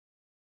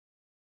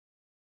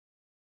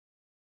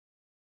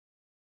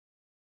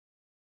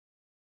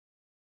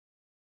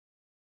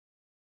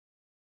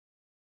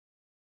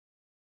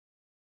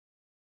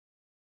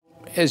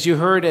as you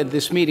heard at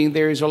this meeting,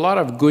 there is a lot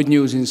of good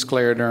news in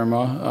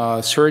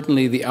scleroderma.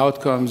 Certainly the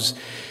outcomes,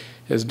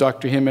 as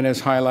Dr.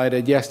 Jimenez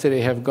highlighted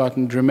yesterday, have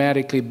gotten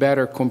dramatically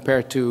better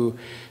compared to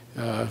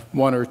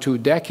 1 or 2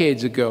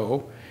 decades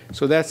ago.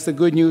 So that's the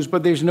good news,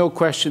 but there's no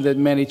question that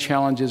many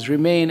challenges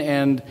remain,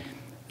 and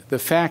the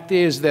fact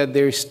is that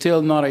there's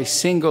still not a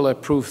single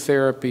approved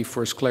therapy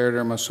for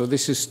scleroderma. So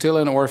this is still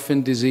an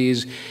orphan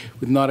disease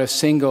with not a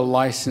single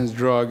licensed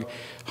drug,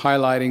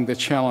 highlighting the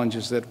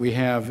challenges that we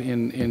have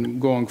in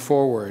going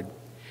forward.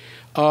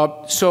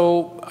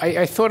 So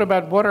I thought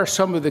about what are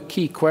some of the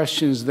key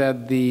questions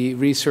that the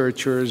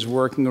researchers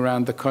working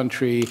around the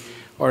country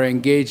are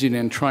engaging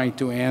in trying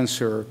to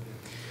answer.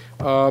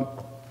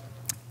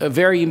 A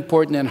very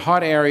important and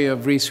hot area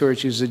of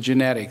research is the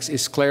genetics.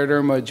 Is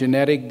scleroderma a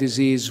genetic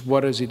disease? What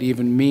does it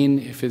even mean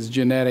if it's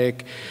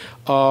genetic?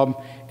 And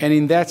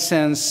in that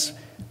sense,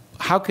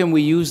 how can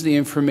we use the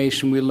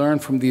information we learn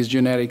from these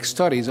genetic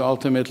studies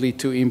ultimately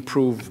to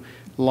improve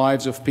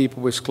lives of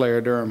people with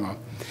scleroderma?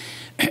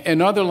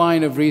 Another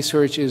line of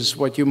research is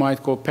what you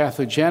might call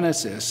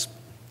pathogenesis.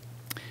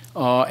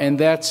 And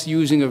that's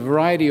using a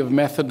variety of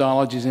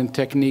methodologies and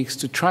techniques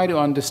to try to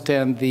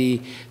understand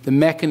the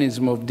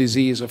mechanism of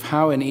disease, of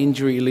how an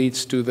injury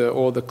leads to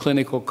all the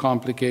clinical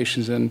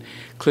complications and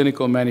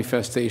clinical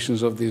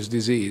manifestations of this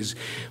disease.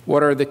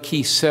 What are the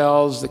key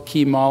cells, the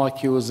key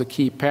molecules, the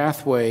key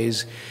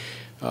pathways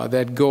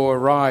that go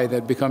awry,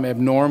 that become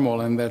abnormal,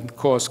 and that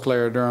cause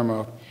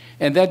scleroderma?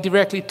 And that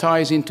directly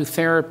ties into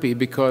therapy,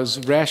 because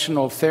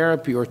rational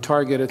therapy or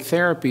targeted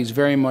therapy is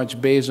very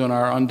much based on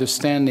our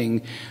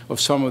understanding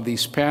of some of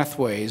these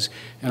pathways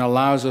and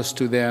allows us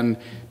to then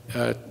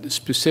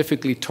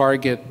specifically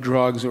target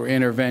drugs or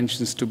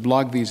interventions to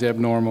block these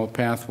abnormal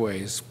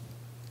pathways.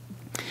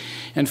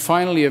 And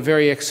finally, a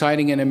very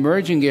exciting and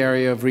emerging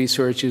area of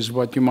research is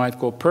what you might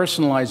call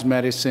personalized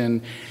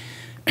medicine,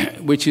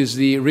 which is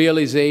the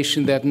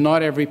realization that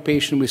not every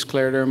patient with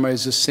scleroderma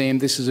is the same.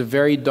 This is a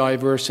very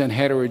diverse and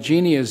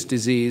heterogeneous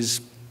disease.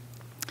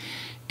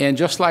 And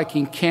just like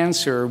in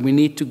cancer, we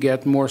need to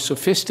get more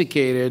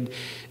sophisticated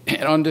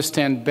and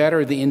understand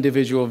better the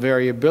individual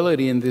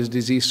variability in this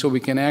disease so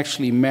we can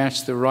actually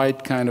match the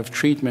right kind of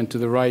treatment to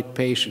the right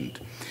patient.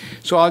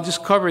 So I'll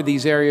just cover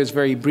these areas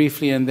very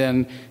briefly, and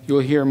then you'll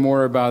hear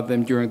more about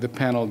them during the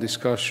panel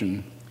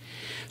discussion.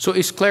 So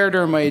is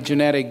scleroderma a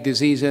genetic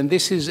disease? And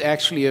this is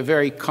actually a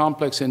very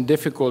complex and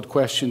difficult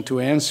question to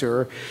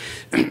answer.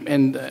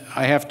 And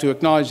I have to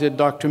acknowledge that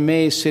Dr.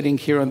 May, sitting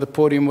here on the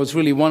podium, was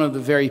really one of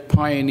the very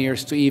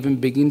pioneers to even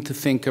begin to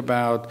think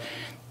about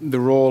the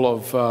role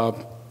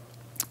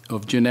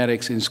of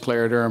genetics in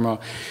scleroderma.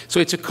 So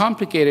it's a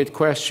complicated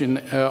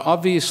question.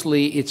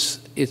 Obviously,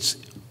 it's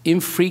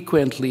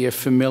infrequently a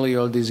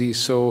familial disease,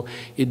 so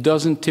it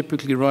doesn't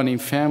typically run in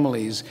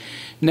families.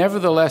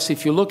 Nevertheless,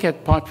 if you look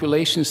at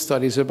population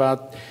studies,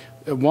 about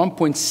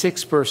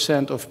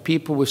 1.6% of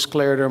people with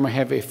scleroderma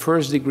have a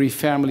first-degree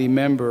family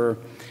member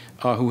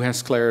who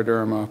has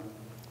scleroderma.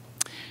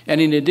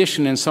 And in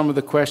addition, and some of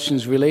the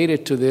questions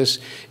related to this,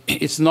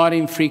 it's not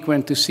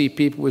infrequent to see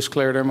people with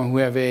scleroderma who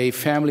have a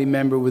family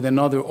member with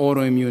another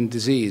autoimmune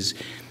disease.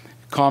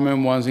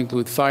 Common ones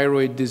include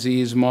thyroid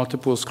disease,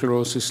 multiple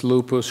sclerosis,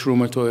 lupus,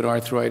 rheumatoid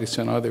arthritis,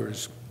 and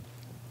others.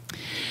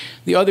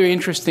 The other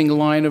interesting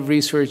line of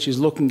research is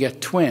looking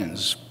at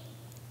twins.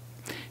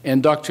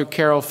 And Dr.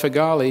 Carol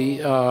Fagali,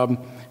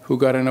 who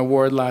got an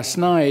award last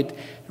night,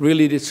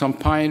 really did some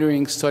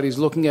pioneering studies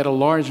looking at a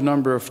large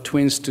number of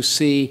twins to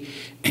see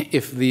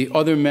if the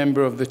other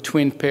member of the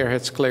twin pair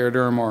had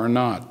scleroderma or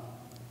not.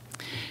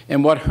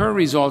 And what her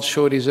results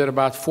showed is that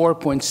about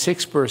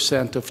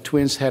 4.6% of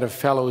twins had a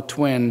fellow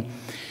twin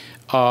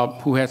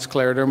who had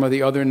scleroderma.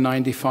 The other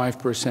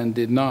 95%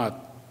 did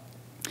not.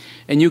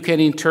 And you can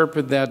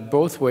interpret that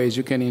both ways.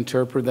 You can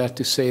interpret that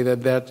to say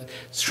that that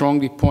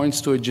strongly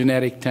points to a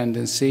genetic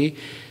tendency.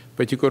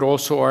 But you could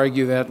also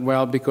argue that,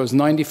 well, because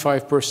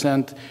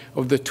 95%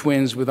 of the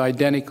twins with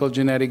identical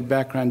genetic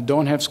background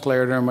don't have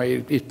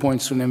scleroderma, it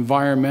points to an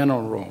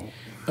environmental role.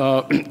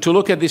 To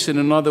look at this in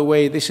another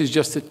way, this is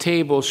just a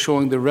table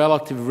showing the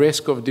relative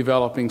risk of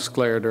developing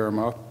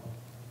scleroderma.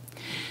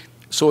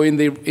 So in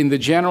the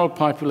general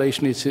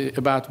population, it's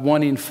about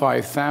 1 in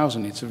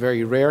 5,000. It's a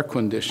very rare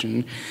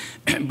condition.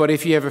 But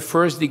if you have a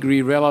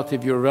first-degree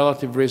relative, your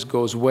relative risk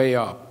goes way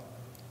up.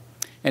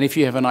 And if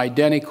you have an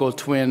identical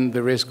twin,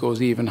 the risk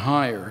goes even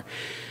higher.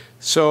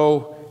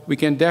 So we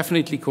can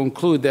definitely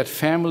conclude that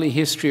family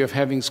history of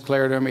having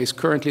scleroderma is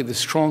currently the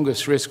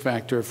strongest risk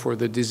factor for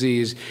the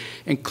disease,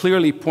 and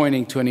clearly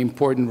pointing to an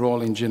important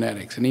role in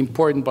genetics, an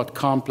important but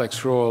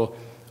complex role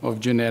of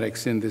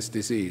genetics in this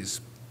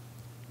disease.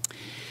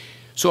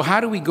 So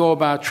how do we go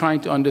about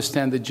trying to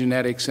understand the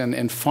genetics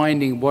and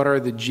finding what are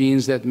the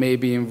genes that may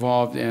be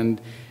involved and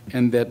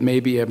that may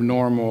be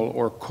abnormal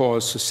or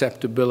cause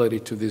susceptibility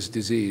to this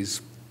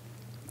disease?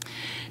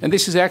 And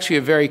this is actually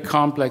a very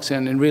complex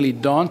and really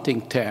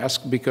daunting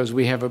task, because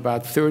we have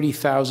about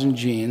 30,000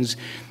 genes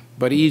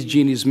but each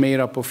gene is made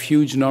up of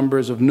huge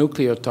numbers of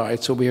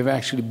nucleotides, so we have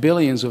actually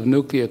billions of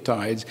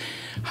nucleotides.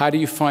 How do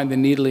you find the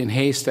needle in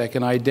haystack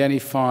and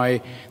identify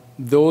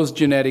those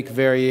genetic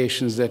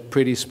variations that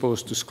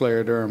predispose to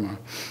scleroderma?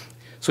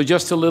 So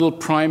just a little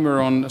primer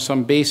on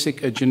some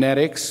basic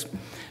genetics.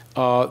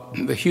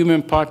 The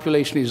human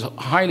population is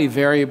highly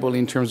variable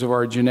in terms of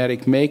our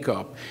genetic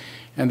makeup.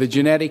 And the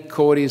genetic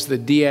code is the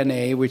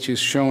DNA, which is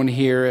shown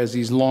here as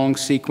these long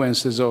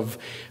sequences of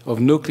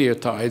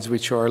nucleotides,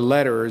 which are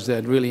letters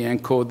that really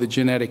encode the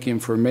genetic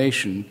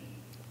information.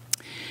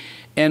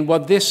 And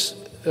what this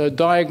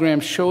diagram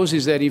shows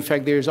is that, in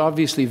fact, there's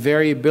obviously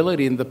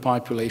variability in the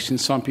population.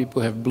 Some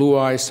people have blue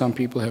eyes, some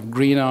people have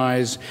green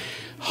eyes,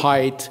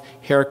 height,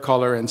 hair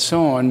color, and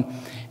so on.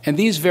 And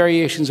these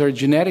variations are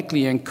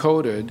genetically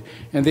encoded,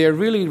 and they are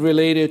really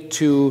related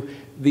to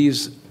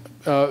these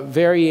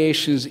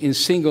variations in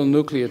single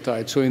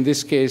nucleotides. So in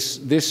this case,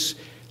 this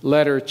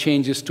letter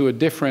changes to a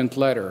different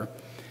letter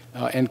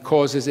and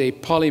causes a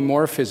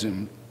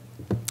polymorphism.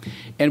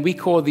 And we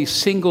call these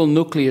single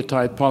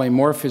nucleotide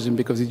polymorphism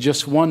because it's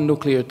just one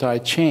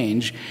nucleotide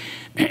change.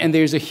 And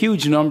there's a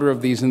huge number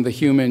of these in the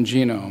human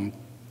genome.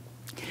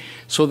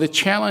 So the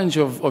challenge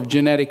of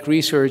genetic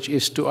research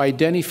is to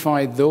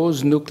identify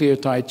those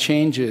nucleotide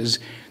changes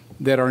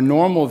that are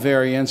normal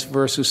variants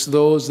versus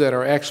those that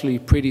are actually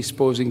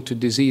predisposing to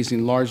disease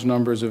in large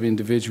numbers of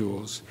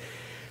individuals.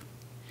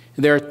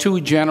 There are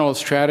two general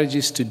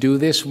strategies to do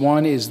this.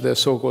 One is the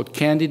so-called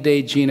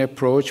candidate gene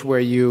approach, where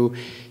you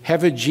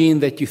have a gene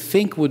that you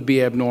think would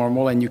be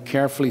abnormal, and you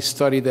carefully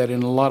study that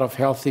in a lot of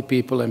healthy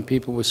people and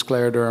people with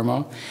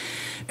scleroderma.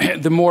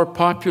 The more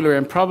popular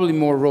and probably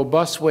more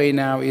robust way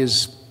now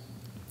is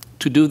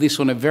to do this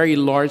on a very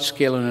large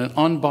scale in an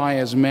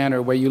unbiased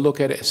manner, where you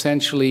look at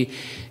essentially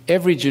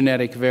every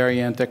genetic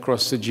variant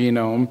across the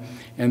genome,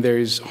 and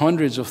there's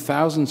hundreds of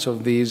thousands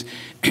of these,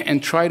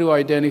 and try to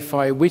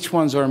identify which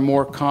ones are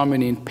more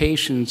common in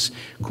patients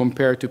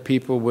compared to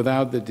people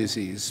without the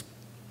disease.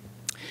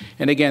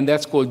 And again,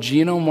 that's called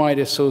genome-wide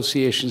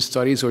association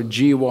studies, or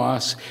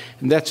GWAS,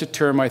 and that's a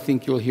term I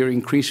think you'll hear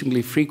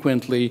increasingly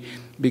frequently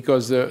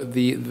because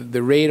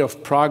the rate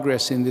of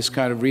progress in this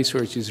kind of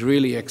research is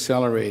really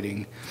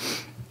accelerating.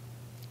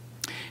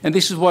 And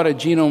this is what a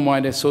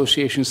genome-wide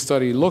association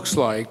study looks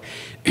like.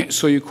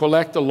 So you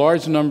collect a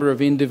large number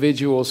of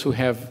individuals who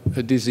have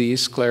a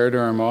disease,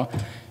 scleroderma,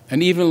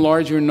 an even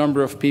larger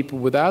number of people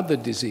without the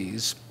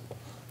disease.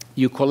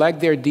 You collect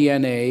their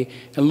DNA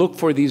and look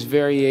for these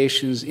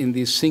variations in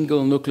these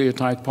single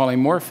nucleotide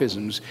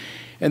polymorphisms,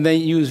 and then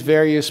use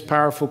various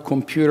powerful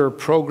computer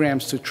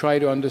programs to try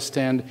to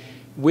understand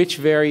which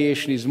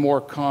variation is more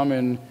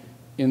common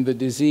in the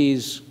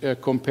disease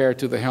compared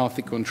to the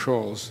healthy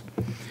controls.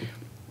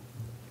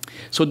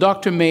 So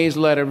Dr. Mays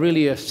led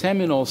a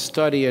seminal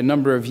study a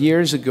number of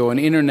years ago, an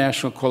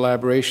international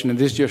collaboration, and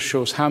this just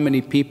shows how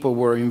many people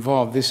were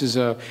involved. This is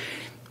a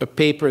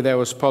paper that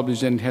was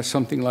published and has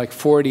something like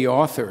 40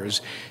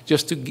 authors,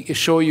 just to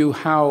show you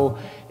how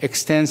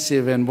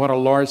extensive and what a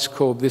large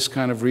scope this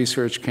kind of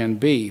research can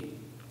be.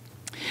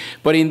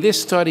 But in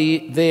this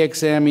study, they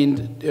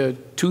examined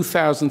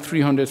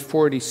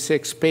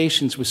 2,346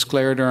 patients with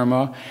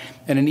scleroderma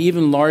and an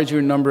even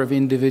larger number of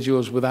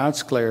individuals without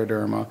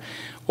scleroderma.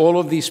 All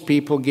of these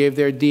people gave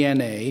their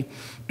DNA,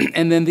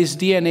 and then this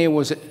DNA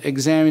was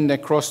examined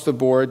across the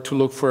board to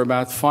look for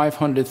about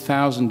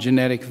 500,000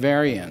 genetic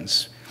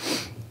variants.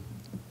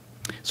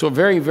 So a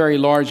very, very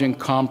large and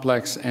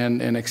complex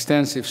and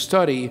extensive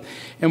study.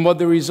 And what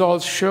the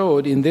results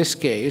showed in this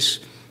case,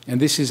 and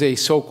this is a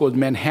so-called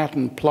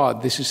Manhattan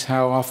plot, this is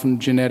how often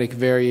genetic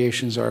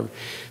variations are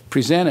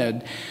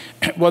presented.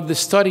 What the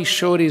study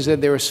showed is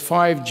that there was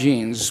 5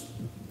 genes,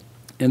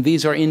 and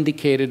these are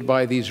indicated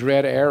by these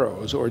red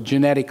arrows, or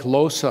genetic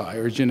loci,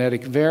 or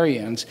genetic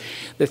variants,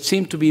 that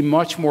seem to be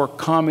much more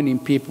common in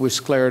people with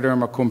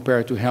scleroderma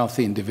compared to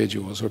healthy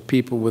individuals, or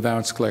people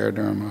without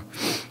scleroderma.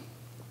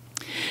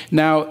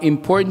 Now,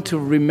 important to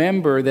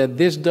remember that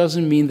this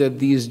doesn't mean that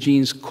these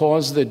genes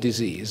cause the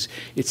disease.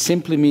 It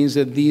simply means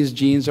that these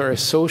genes are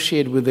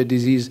associated with the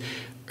disease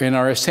and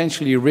are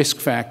essentially risk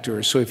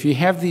factors. So if you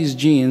have these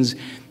genes,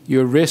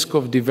 your risk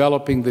of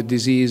developing the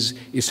disease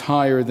is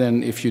higher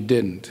than if you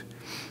didn't.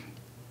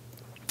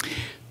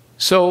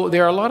 So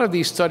there are a lot of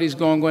these studies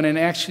going on, and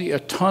actually a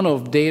ton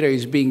of data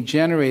is being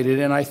generated.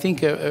 And I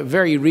think a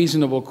very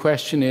reasonable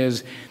question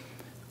is,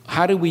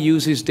 how do we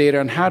use this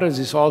data, and how does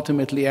this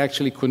ultimately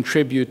actually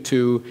contribute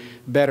to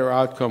better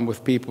outcome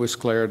with people with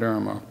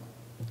scleroderma?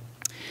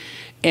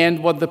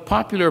 And what the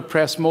popular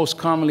press most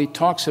commonly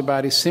talks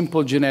about is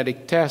simple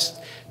genetic tests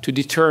to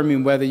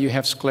determine whether you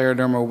have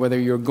scleroderma or whether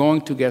you're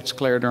going to get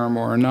scleroderma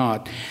or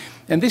not.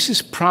 And this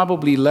is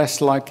probably less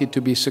likely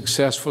to be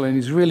successful and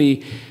is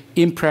really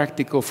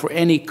impractical for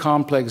any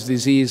complex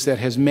disease that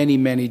has many,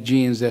 many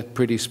genes that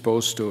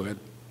predispose to it.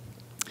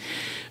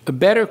 A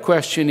better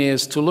question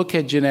is to look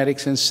at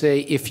genetics and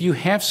say, if you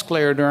have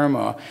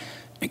scleroderma,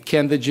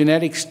 can the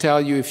genetics tell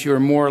you if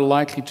you're more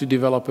likely to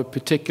develop a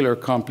particular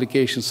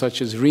complication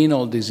such as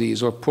renal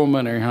disease or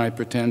pulmonary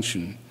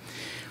hypertension?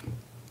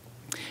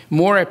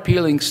 More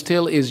appealing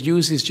still is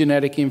use this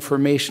genetic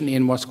information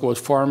in what's called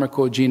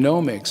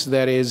pharmacogenomics,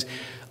 that is,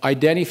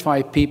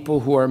 identify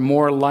people who are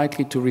more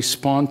likely to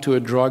respond to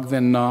a drug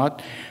than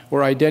not,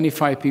 or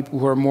identify people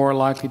who are more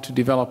likely to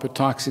develop a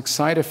toxic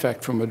side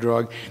effect from a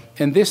drug.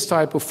 And this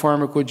type of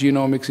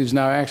pharmacogenomics is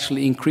now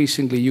actually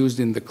increasingly used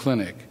in the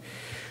clinic.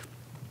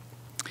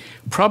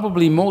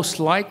 Probably most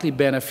likely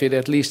benefit,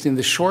 at least in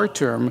the short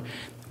term,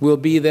 will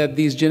be that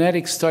these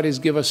genetic studies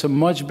give us a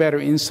much better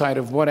insight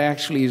of what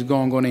actually is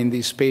going on in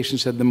these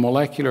patients at the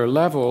molecular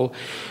level,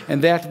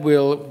 and that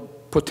will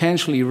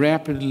potentially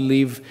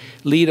rapidly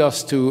lead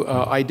us to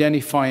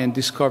identify and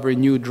discover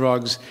new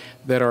drugs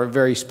that are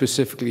very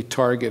specifically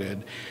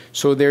targeted.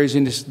 So there is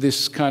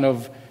this kind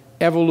of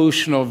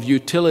evolution of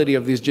utility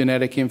of this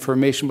genetic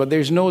information, but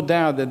there's no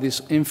doubt that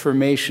this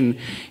information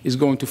is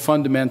going to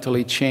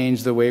fundamentally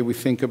change the way we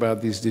think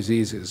about these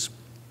diseases.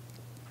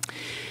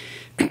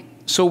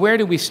 So where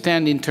do we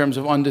stand in terms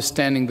of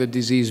understanding the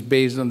disease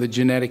based on the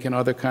genetic and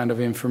other kind of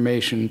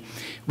information?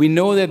 We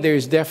know that there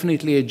is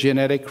definitely a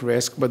genetic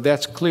risk, but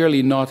that's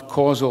clearly not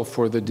causal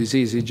for the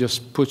disease. It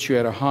just puts you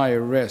at a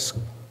higher risk.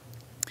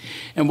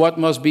 And what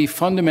must be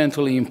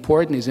fundamentally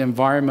important is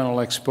environmental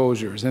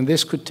exposures. And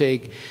this could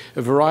take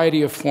a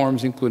variety of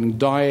forms, including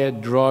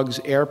diet, drugs,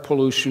 air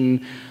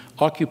pollution,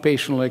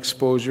 occupational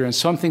exposure, and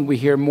something we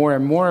hear more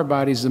and more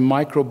about is the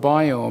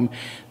microbiome,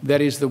 that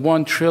is the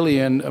 1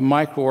 trillion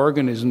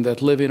microorganisms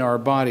that live in our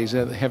bodies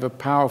that have a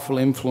powerful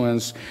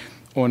influence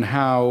on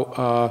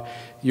how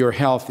your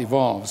health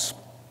evolves.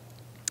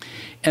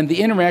 And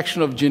the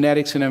interaction of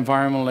genetics and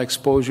environmental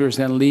exposures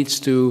then leads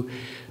to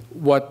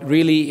what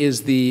really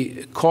is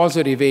the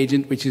causative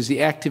agent, which is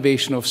the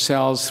activation of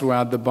cells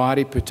throughout the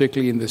body,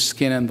 particularly in the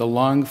skin and the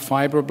lung,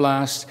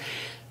 fibroblasts.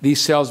 These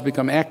cells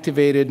become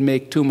activated,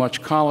 make too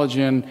much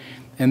collagen,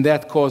 and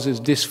that causes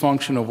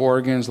dysfunction of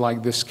organs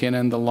like the skin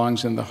and the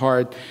lungs and the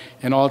heart,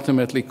 and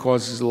ultimately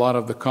causes a lot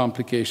of the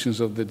complications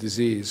of the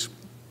disease.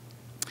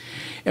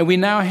 And we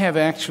now have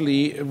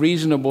actually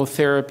reasonable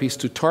therapies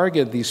to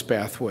target these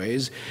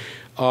pathways.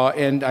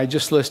 And I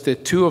just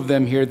listed 2 of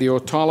them here, the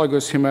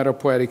autologous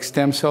hematopoietic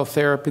stem cell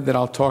therapy that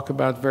I'll talk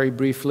about very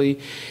briefly,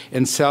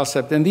 and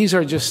CellCept. And these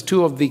are just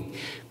 2 of the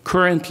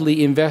currently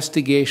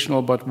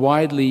investigational but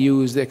widely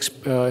used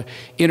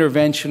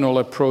interventional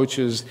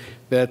approaches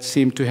that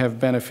seem to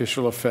have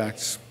beneficial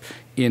effects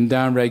in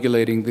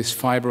downregulating this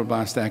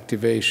fibroblast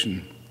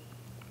activation.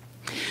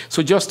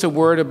 So just a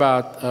word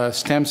about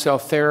stem cell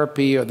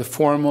therapy. The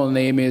formal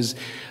name is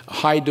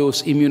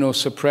high-dose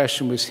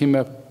immunosuppression with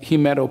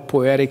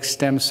hematopoietic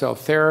stem cell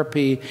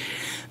therapy.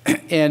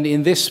 And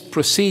in this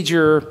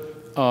procedure,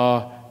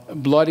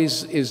 blood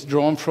is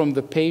drawn from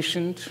the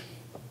patient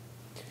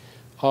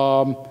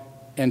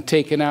and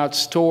taken out,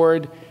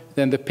 stored.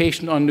 Then the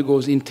patient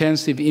undergoes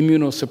intensive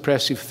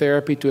immunosuppressive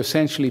therapy to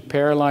essentially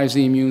paralyze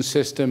the immune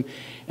system,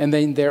 and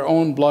then their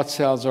own blood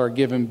cells are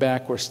given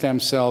back, or stem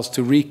cells,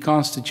 to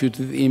reconstitute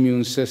the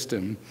immune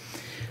system.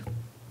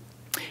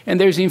 And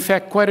there's, in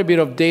fact, quite a bit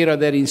of data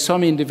that in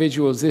some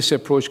individuals this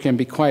approach can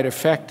be quite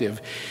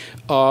effective.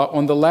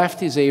 On the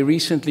left is a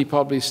recently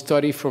published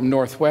study from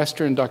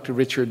Northwestern, Dr.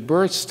 Richard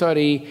Bird's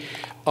study,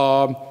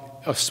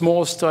 a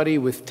small study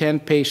with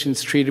 10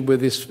 patients treated with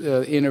this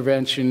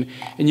intervention.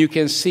 And you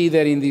can see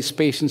that in these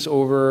patients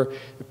over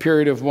a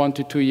period of 1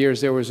 to 2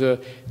 years, there was a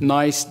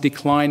nice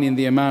decline in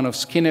the amount of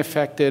skin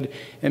affected,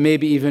 and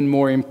maybe even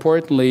more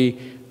importantly,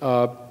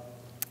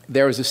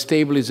 there was a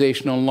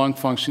stabilization on lung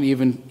function,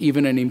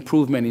 even an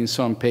improvement in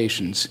some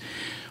patients.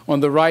 On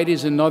the right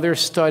is another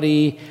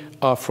study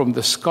from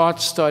the Scott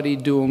study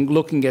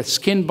looking at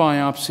skin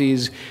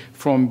biopsies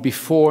from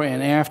before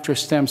and after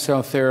stem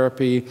cell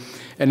therapy.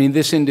 And in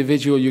this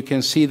individual, you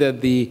can see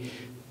that the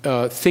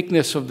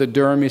thickness of the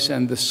dermis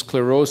and the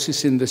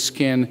sclerosis in the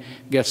skin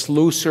gets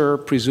looser,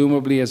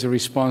 presumably as a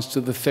response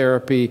to the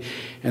therapy,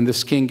 and the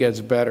skin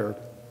gets better.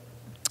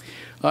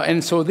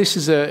 And so this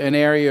is an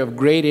area of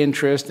great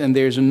interest, and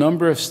there's a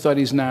number of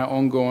studies now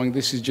ongoing.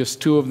 This is just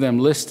 2 of them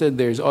listed.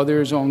 There's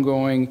others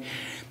ongoing.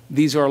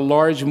 These are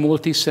large,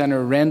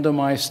 multi-center,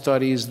 randomized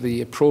studies,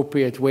 the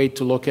appropriate way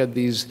to look at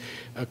these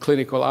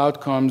clinical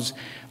outcomes.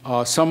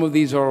 Some of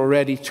these are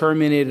already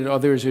terminated,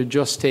 others are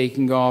just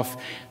taking off.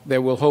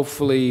 That will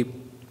hopefully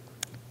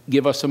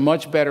give us a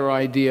much better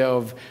idea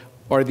of,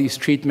 are these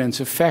treatments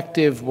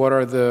effective, what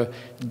are the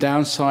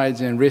downsides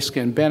and risk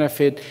and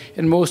benefit,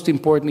 and most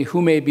importantly,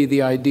 who may be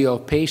the ideal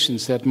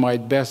patients that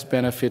might best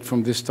benefit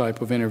from this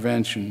type of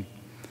intervention.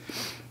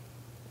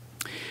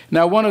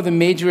 Now, one of the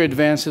major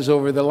advances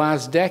over the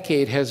last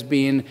decade has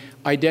been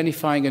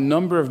identifying a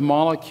number of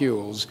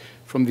molecules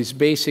from these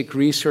basic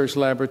research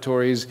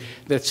laboratories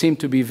that seem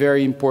to be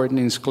very important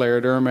in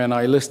scleroderma, and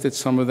I listed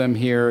some of them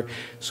here.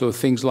 So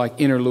things like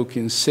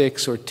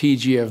interleukin-6 or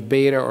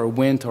TGF-beta or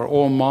Wnt are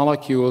all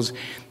molecules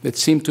that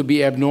seem to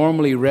be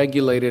abnormally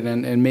regulated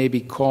and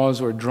maybe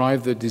cause or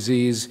drive the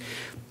disease.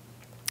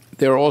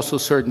 There are also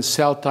certain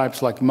cell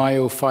types like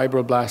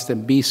myofibroblast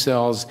and B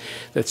cells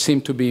that seem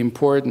to be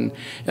important.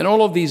 And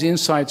all of these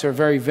insights are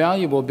very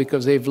valuable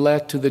because they've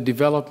led to the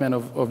development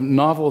of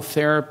novel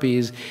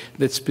therapies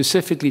that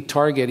specifically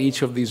target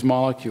each of these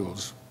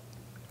molecules.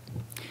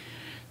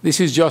 This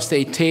is just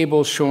a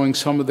table showing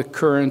some of the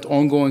current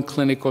ongoing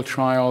clinical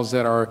trials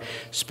that are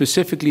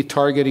specifically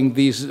targeting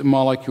these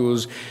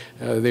molecules.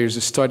 There's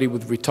a study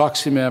with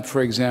rituximab,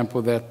 for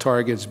example, that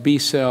targets B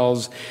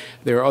cells.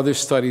 There are other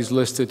studies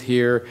listed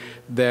here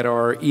that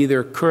are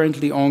either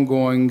currently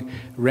ongoing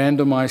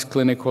randomized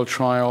clinical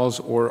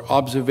trials or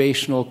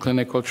observational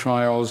clinical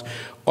trials.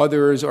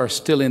 Others are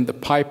still in the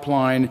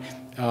pipeline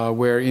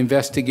where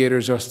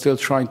investigators are still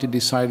trying to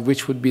decide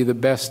which would be the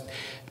best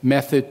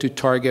method to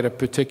target a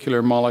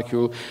particular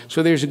molecule.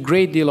 So there's a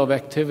great deal of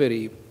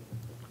activity.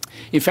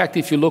 In fact,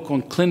 if you look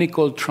on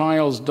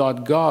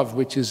clinicaltrials.gov,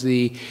 which is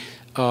the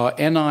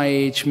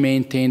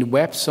NIH-maintained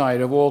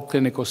website of all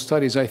clinical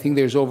studies, I think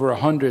there's over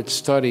 100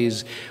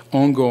 studies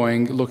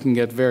ongoing looking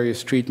at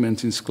various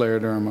treatments in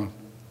scleroderma.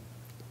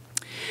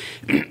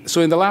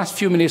 So in the last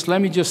few minutes,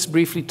 let me just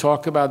briefly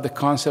talk about the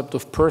concept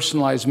of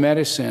personalized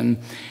medicine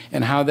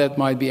and how that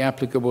might be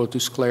applicable to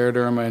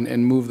scleroderma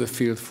and move the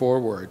field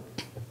forward.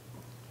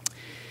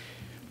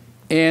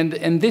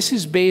 And this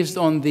is based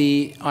on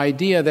the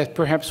idea that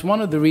perhaps one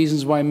of the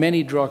reasons why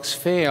many drugs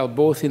fail,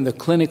 both in the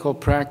clinical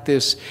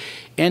practice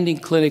and in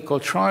clinical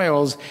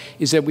trials,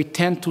 is that we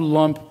tend to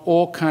lump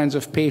all kinds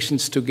of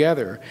patients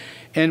together.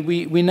 And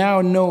we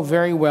now know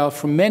very well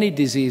from many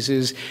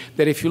diseases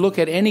that if you look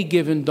at any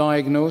given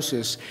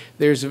diagnosis,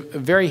 there's a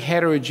very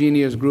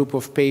heterogeneous group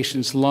of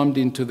patients lumped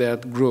into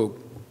that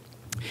group.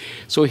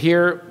 So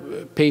here,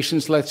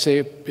 patients, let's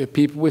say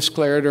people with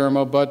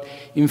scleroderma, but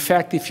in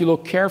fact, if you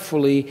look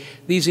carefully,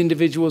 these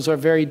individuals are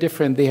very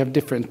different. They have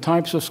different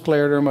types of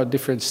scleroderma,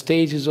 different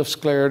stages of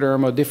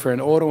scleroderma,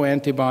 different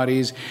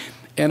autoantibodies,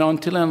 and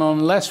until and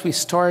unless we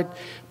start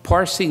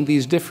parsing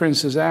these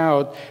differences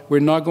out, we're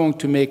not going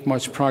to make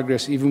much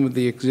progress even with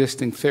the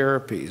existing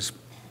therapies.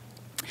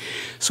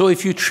 So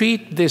if you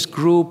treat this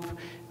group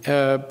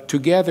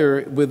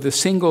together with a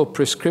single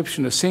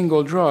prescription, a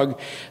single drug,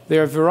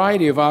 there are a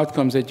variety of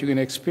outcomes that you can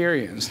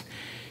experience.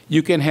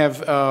 You can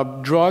have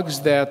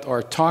drugs that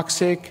are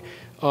toxic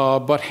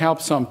but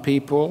help some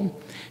people.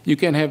 You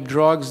can have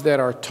drugs that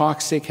are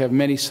toxic, have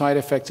many side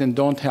effects, and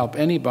don't help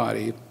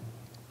anybody.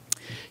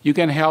 You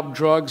can have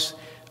drugs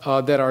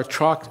that are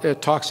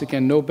toxic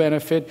and no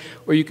benefit,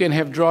 or you can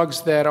have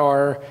drugs that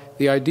are,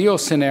 the ideal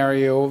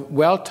scenario,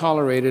 well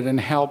tolerated and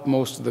help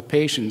most of the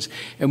patients.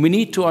 And we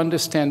need to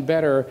understand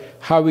better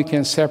how we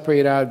can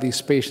separate out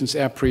these patients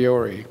a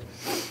priori.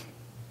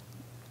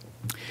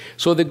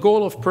 So the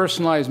goal of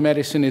personalized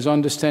medicine is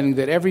understanding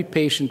that every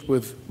patient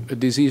with a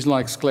disease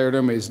like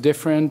scleroderma is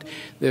different.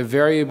 There are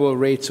variable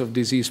rates of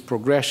disease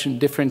progression,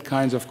 different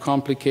kinds of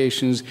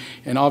complications,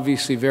 and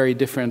obviously very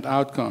different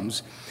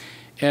outcomes.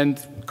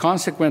 And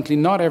consequently,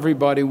 not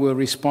everybody will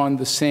respond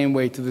the same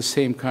way to the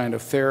same kind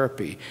of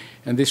therapy.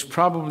 And this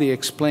probably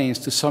explains,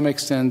 to some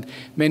extent,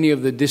 many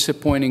of the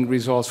disappointing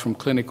results from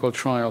clinical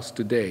trials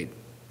to date.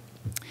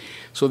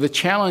 So the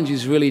challenge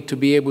is really to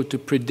be able to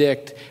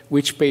predict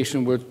which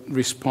patient would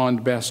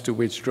respond best to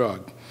which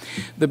drug.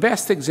 The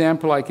best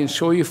example I can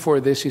show you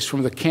for this is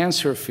from the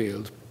cancer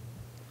field.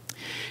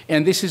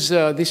 And this is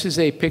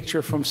a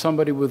picture from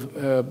somebody with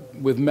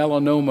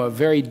melanoma,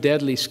 very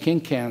deadly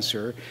skin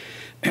cancer.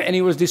 And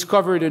it was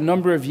discovered a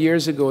number of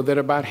years ago that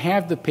about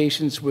half the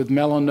patients with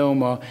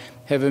melanoma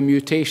have a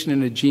mutation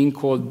in a gene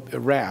called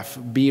RAF,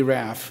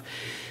 BRAF.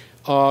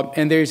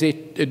 And there's a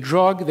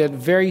drug that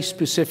very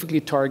specifically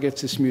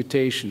targets this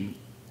mutation.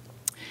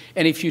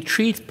 And if you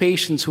treat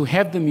patients who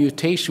have the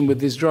mutation with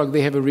this drug,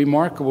 they have a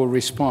remarkable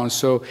response.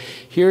 So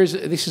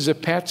this is a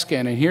PET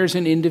scan, and here's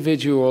an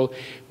individual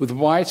with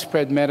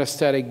widespread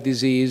metastatic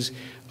disease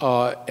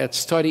at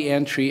study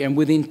entry, and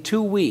within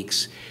 2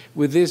 weeks,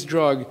 with this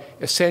drug,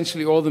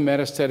 essentially all the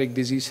metastatic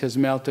disease has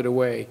melted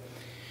away.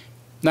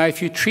 Now,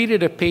 if you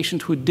treated a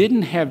patient who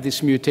didn't have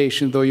this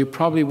mutation, though, you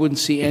probably wouldn't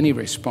see any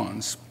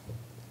response.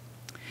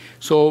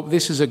 So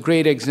this is a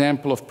great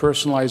example of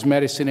personalized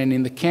medicine, and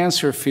in the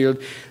cancer field,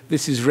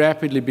 this is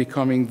rapidly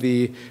becoming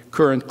the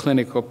current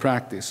clinical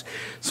practice.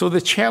 So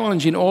the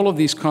challenge in all of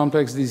these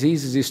complex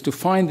diseases is to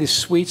find this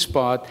sweet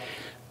spot,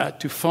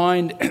 to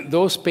find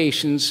those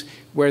patients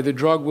where the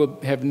drug will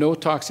have no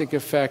toxic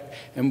effect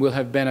and will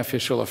have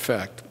beneficial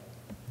effect.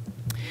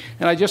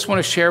 And I just want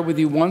to share with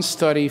you one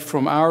study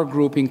from our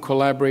group in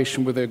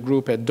collaboration with a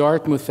group at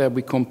Dartmouth that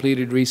we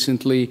completed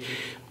recently.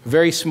 A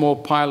very small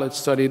pilot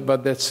study,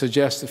 but that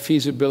suggests the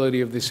feasibility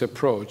of this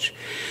approach.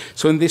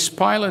 So in this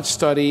pilot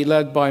study,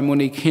 led by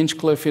Monique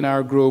Hinchcliffe in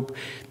our group,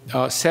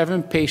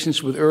 7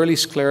 patients with early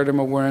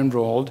scleroderma were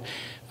enrolled.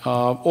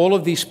 All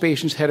of these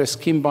patients had a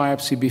skin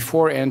biopsy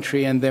before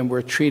entry and then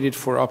were treated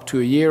for up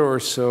to a year or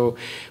so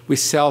with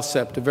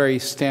CellCept, a very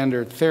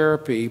standard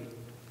therapy.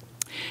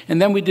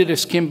 And then we did a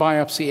skin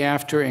biopsy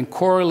after and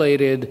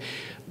correlated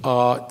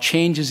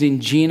changes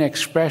in gene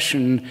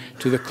expression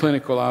to the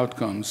clinical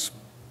outcomes.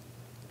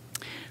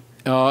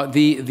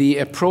 The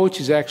approach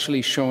is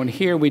actually shown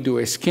here. We do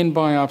a skin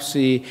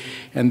biopsy,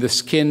 and the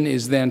skin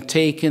is then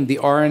taken, the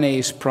RNA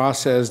is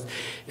processed,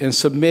 and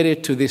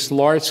submitted to this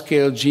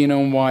large-scale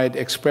genome-wide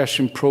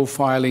expression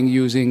profiling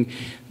using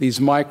these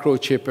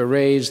microchip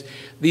arrays.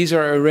 These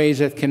are arrays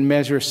that can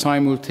measure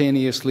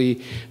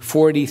simultaneously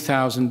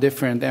 40,000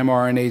 different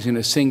mRNAs in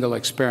a single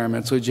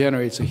experiment, so it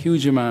generates a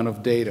huge amount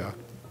of data.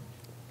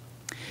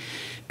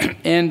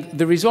 And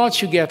the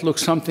results you get look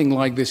something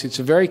like this. It's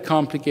a very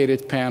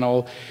complicated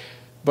panel.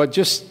 But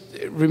just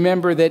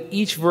remember that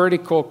each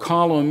vertical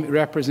column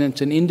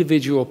represents an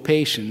individual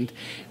patient,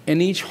 and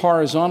each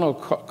horizontal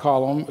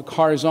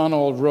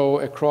horizontal row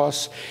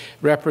across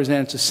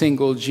represents a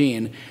single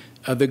gene.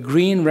 The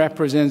green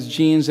represents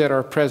genes that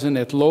are present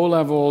at low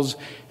levels,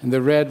 and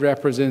the red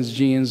represents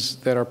genes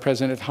that are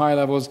present at high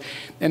levels.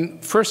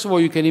 And first of all,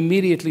 you can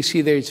immediately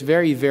see that it's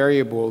very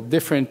variable.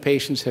 Different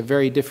patients have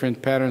very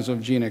different patterns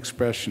of gene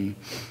expression.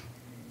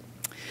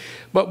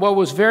 But what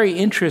was very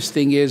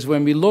interesting is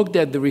when we looked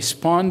at the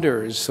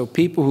responders, so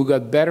people who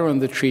got better on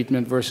the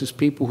treatment versus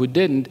people who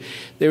didn't,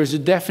 there was a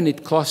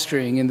definite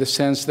clustering in the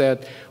sense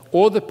that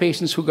all the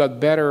patients who got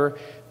better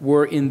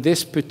were in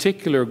this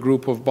particular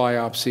group of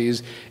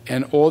biopsies,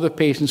 and all the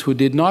patients who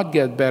did not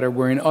get better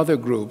were in other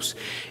groups,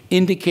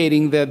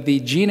 indicating that the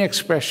gene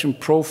expression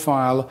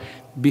profile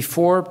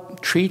before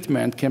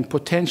treatment can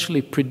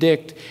potentially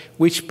predict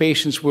which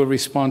patients will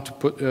respond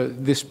to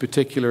this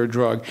particular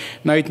drug.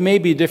 Now, it may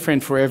be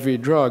different for every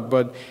drug,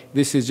 but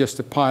this is just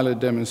a pilot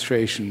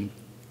demonstration.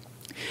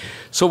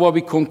 So what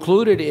we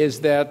concluded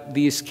is that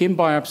these skin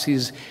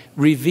biopsies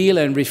reveal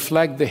and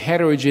reflect the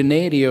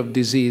heterogeneity of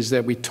disease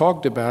that we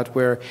talked about,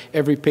 where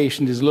every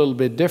patient is a little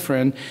bit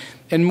different,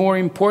 and more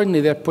importantly,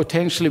 that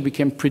potentially we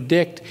can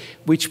predict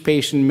which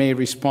patient may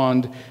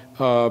respond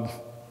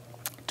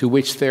to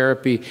which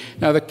therapy.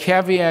 Now, the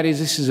caveat is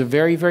this is a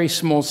very, very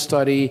small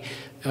study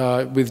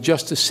with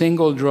just a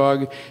single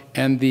drug,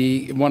 and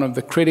one of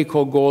the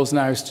critical goals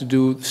now is to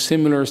do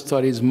similar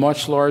studies,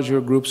 much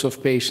larger groups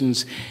of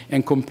patients,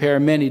 and compare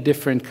many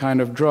different kind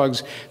of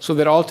drugs so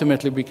that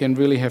ultimately we can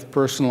really have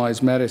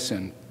personalized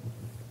medicine.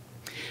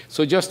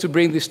 So just to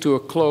bring this to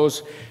a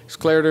close,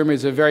 scleroderma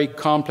is a very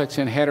complex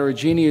and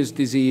heterogeneous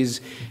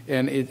disease,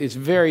 and it's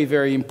very,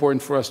 very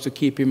important for us to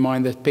keep in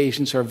mind that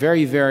patients are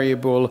very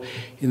variable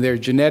in their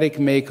genetic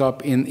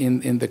makeup,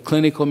 in the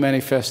clinical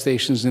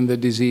manifestations in the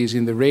disease,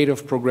 in the rate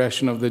of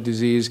progression of the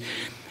disease.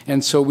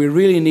 And so we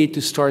really need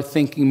to start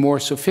thinking more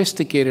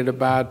sophisticated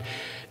about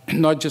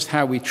not just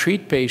how we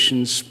treat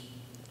patients,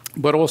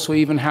 but also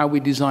even how we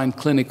design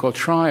clinical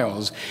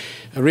trials,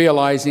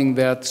 realizing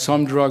that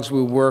some drugs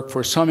will work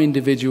for some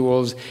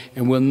individuals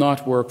and will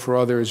not work for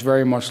others,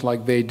 very much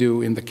like they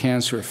do in the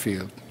cancer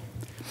field.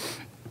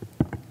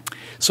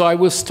 So I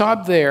will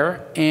stop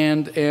there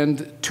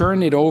and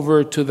turn it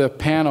over to the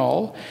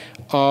panel.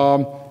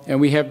 And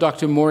we have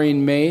Dr.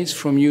 Maureen Mays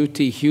from UT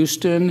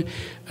Houston,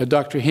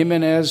 Dr.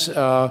 Jimenez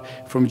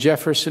from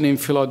Jefferson in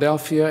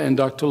Philadelphia, and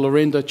Dr.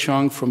 Lorinda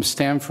Chung from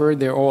Stanford.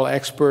 They're all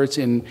experts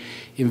in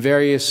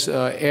various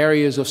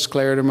areas of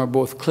scleroderma,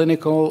 both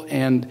clinical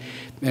and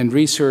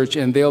research,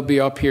 and they'll be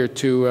up here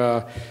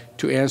to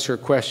answer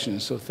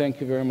questions. So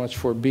thank you very much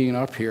for being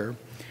up here.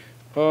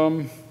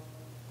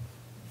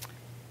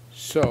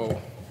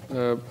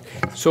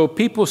 So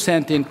people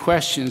sent in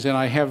questions, and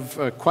I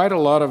have quite a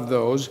lot of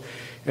those.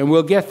 And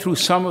we'll get through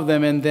some of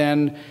them, and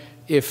then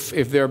if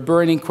there are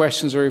burning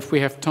questions or if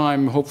we have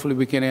time, hopefully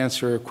we can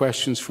answer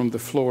questions from the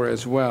floor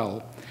as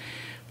well.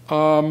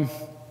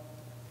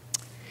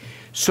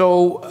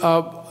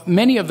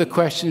 Many of the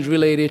questions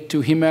related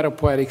to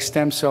hematopoietic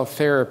stem cell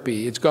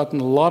therapy. It's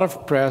gotten a lot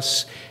of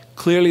press.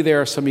 Clearly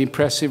there are some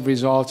impressive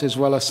results as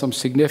well as some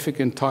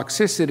significant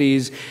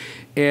toxicities.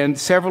 And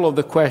several of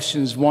the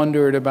questions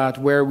wondered about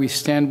where we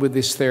stand with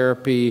this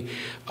therapy,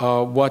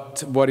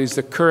 what is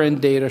the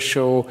current data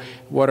show,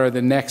 what are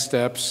the next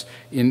steps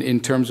in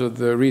terms of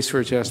the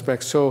research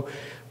aspects. So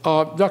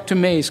Dr.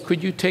 Mays,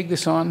 could you take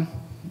this on?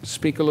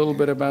 Speak a little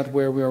bit about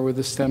where we are with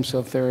the stem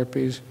cell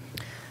therapies.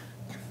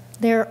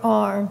 There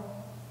are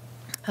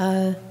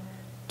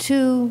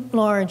two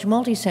large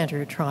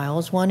multi-center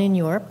trials, one in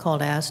Europe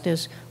called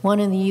ASTIS, one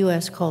in the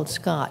US called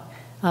SCOT.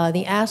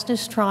 The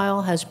ASTIS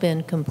trial has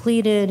been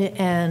completed,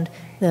 and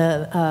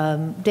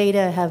the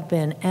data have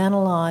been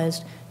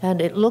analyzed,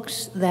 and it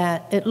looks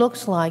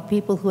like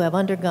people who have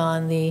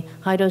undergone the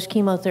high-dose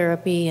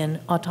chemotherapy and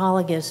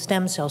autologous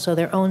stem cells, so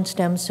their own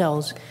stem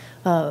cells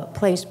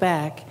placed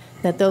back,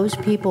 that those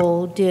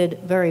people did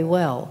very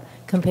well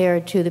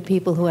compared to the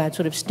people who had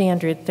sort of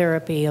standard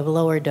therapy of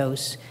lower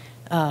dose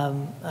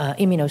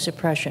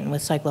immunosuppression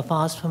with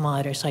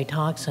cyclophosphamide or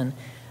Cytoxan.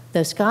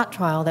 The SCOT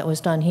trial that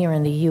was done here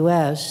in the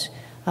US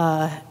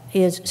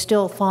is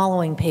still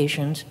following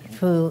patients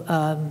who,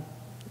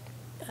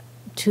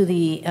 to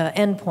the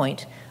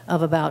endpoint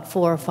of about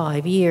 4 or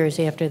 5 years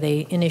after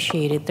they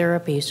initiated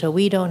therapy. So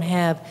we don't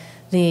have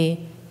the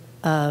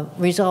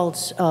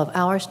results of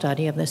our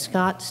study, of the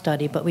SCOT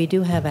study, but we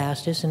do have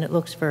ASTIS, and it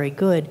looks very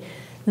good.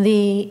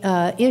 The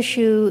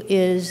issue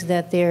is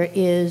that there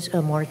is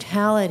a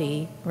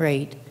mortality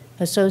rate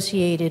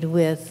associated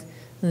with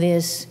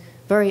this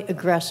very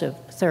aggressive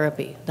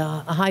therapy. The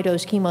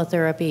high-dose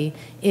chemotherapy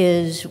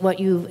is what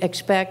you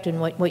expect and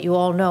what you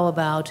all know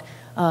about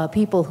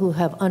people who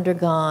have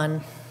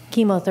undergone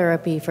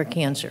chemotherapy for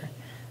cancer.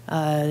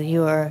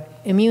 Your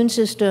immune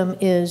system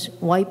is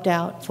wiped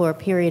out for a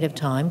period of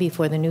time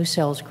before the new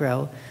cells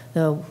grow.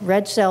 The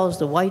red cells,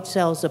 the white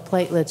cells, the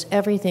platelets,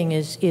 everything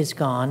is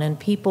gone. And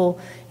people,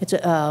 it's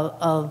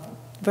a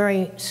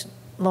very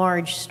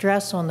large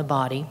stress on the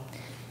body.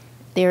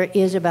 There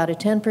is about a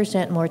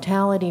 10%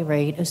 mortality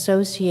rate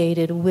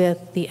associated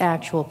with the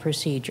actual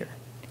procedure.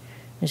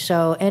 And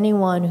so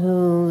anyone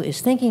who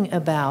is thinking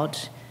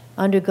about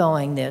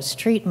undergoing this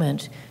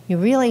treatment, you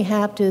really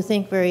have to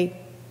think very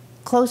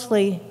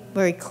closely,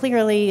 very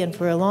clearly, and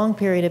for a long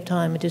period of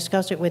time, and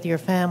discuss it with your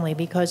family,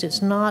 because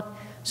it's not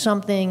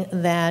something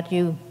that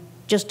you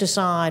just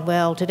decide,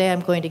 well, today I'm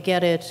going to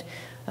get it.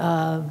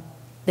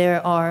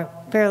 There are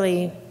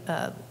fairly,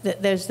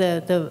 there's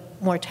the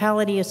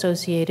mortality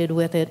associated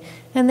with it,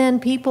 and then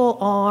people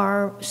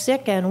are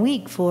sick and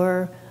weak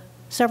for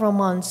several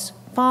months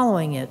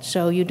following it,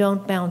 so you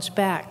don't bounce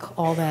back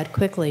all that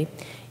quickly.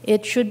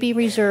 It should be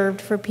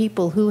reserved for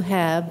people who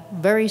have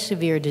very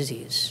severe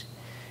disease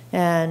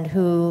and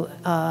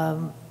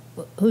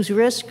whose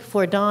risk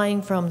for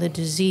dying from the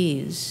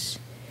disease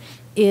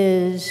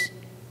is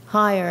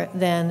higher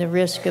than the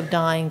risk of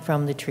dying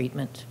from the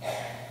treatment.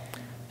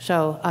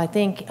 So I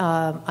think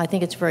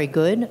it's very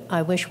good.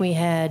 I wish we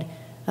had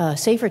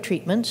safer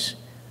treatments,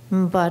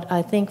 but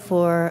I think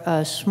for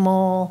a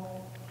small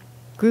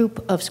group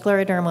of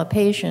scleroderma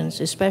patients,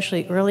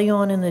 especially early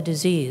on in the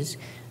disease,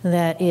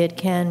 that it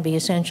can be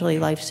essentially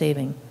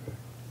life-saving.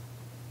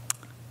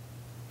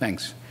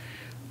 Thanks.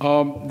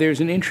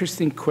 There's an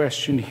interesting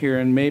question here,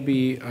 and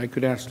maybe I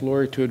could ask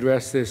Lori to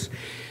address this.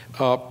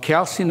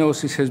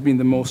 Calcinosis has been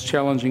the most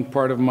challenging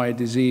part of my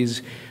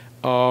disease.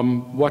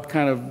 What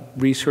kind of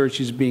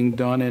research is being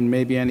done, and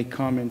maybe any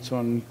comments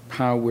on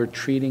how we're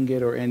treating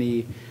it, or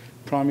any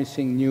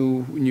promising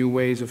new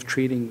ways of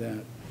treating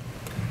that?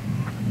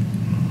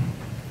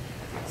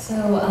 So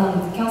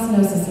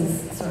calcinosis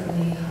is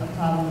certainly a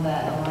problem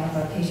that a lot of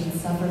our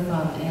patients suffer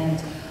from, and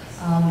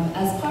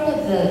as part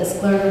of the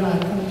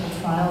Scleroderma Clinical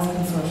Trials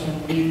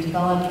Consortium, we've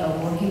developed a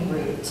working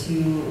group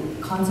to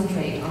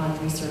concentrate on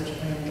research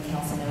in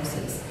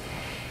calcinosis.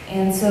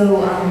 And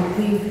so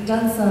we've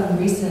done some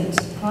recent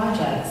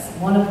projects,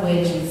 one of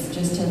which is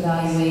just to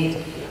evaluate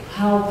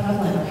how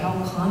prevalent or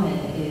how common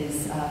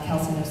is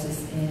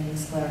calcinosis in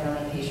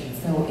scleroderma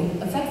patients. So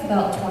it affects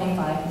about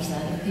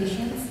 25% of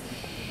patients.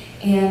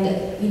 And,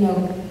 you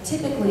know,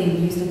 typically we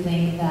used to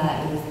think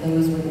that it was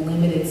those with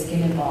limited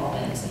skin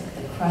involvement,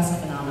 the crust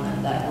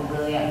phenomenon, that were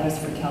really at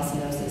risk for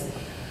calcinosis.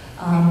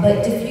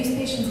 But diffuse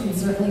patients can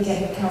certainly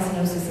get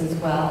calcinosis as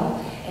well,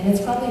 and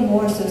it's probably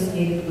more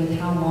associated with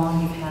how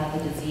long you've had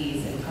the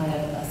disease and kind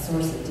of a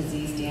source of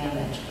disease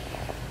damage.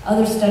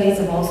 Other studies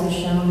have also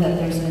shown that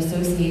there's an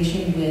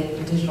association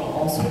with digital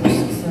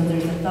ulcers, so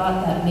there's a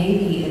thought that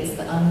maybe it's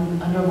the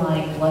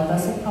underlying blood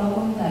vessel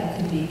problem that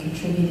could be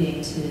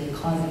contributing to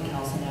causing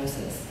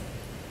calcinosis.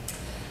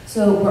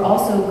 So we're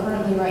also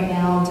currently right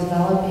now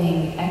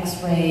developing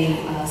X-ray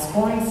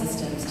scoring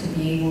systems to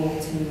be able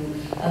to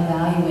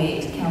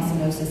evaluate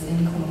calcinosis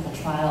in clinical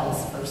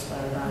trials for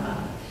scleroderma.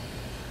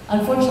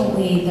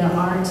 Unfortunately, there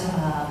aren't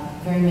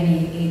very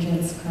many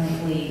agents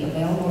currently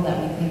available that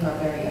we think are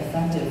very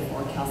effective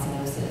for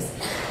calcinosis.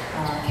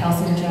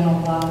 Calcium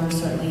channel blockers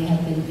certainly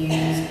have been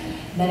used.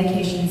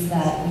 Medications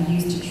that we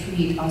use to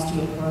treat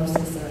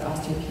osteoporosis or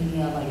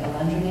osteopenia, like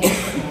alendronate,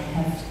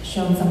 have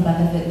shown some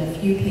benefit in a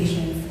few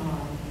patients on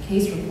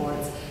case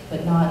reports,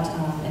 but not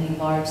any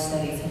large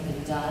studies have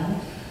been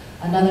done.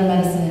 Another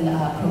medicine,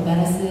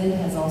 probenecid,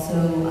 has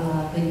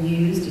also been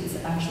used. It's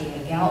actually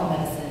a gout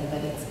medicine,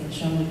 but it's been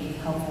shown to be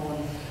helpful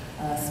in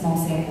a small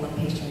sample of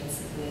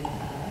patients with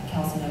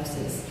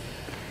calcinosis.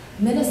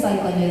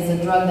 Minocycline is a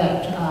drug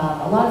that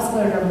a lot of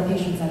scleroderma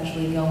patients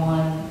actually go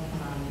on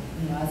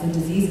as a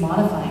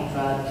disease-modifying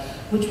drug,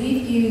 which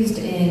we've used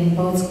in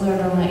both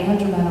scleroderma and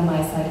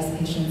dermatomyositis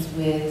patients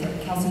with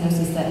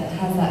calcinosis that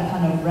has that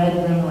kind of red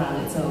rim around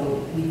it,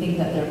 so we think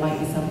that there might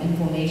be some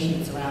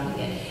inflammation surrounding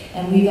it.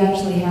 And we've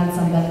actually had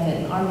some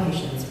benefit in our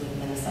patients with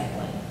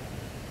minocycline.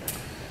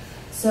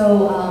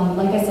 So,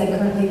 like I said,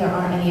 currently there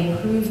aren't any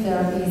approved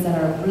therapies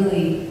that are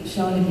really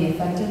shown to be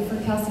effective for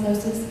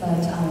calcinosis,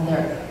 but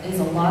there is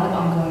a lot of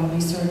ongoing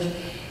research.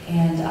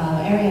 And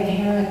Ariane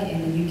Herrick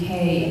in the UK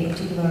in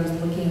particular is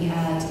looking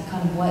at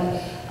kind of what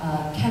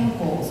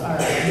chemicals are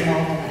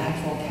involved in the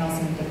actual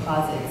calcium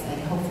deposits,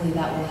 and hopefully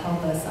that will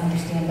help us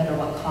understand better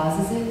what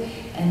causes it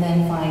and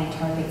then find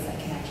targets that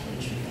can actually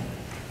treat them.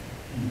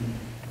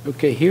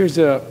 Okay, here's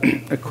a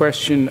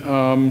question.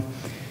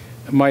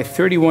 My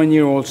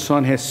 31-year-old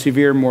son has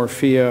severe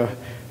morphea,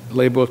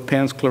 labeled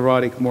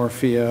pansclerotic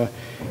morphea,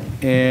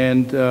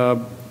 and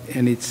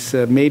it's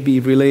maybe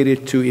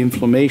related to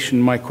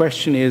inflammation. My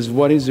question is,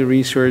 what is the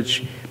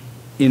research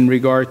in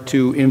regard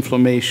to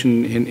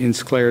inflammation in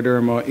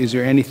scleroderma? Is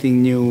there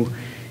anything new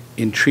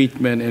in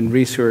treatment and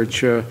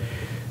research?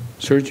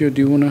 Sergio,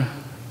 do you want to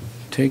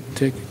take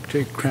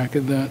a crack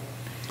at that?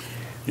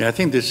 Yeah, I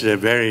think this is a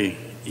very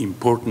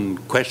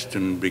important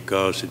question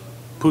because it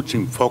puts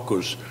in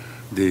focus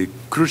the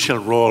crucial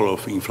role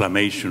of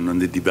inflammation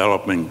and the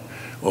development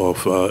of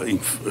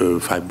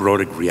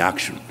fibrotic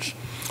reactions.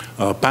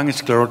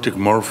 Pansclerotic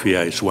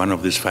morphia is one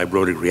of these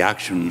fibrotic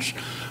reactions,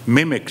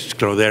 mimics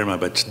scleroderma,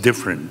 but it's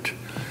different.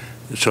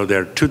 So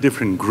there are two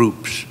different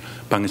groups.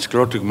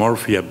 Pansclerotic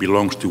morphia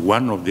belongs to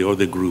one of the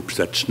other groups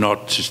that's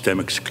not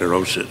systemic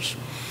sclerosis.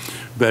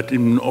 But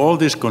in all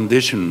these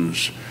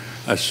conditions,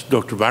 as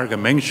Dr. Varga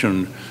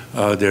mentioned,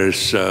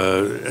 there's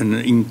an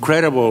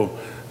incredible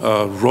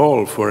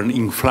role for an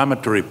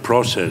inflammatory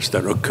process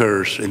that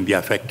occurs in the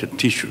affected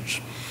tissues.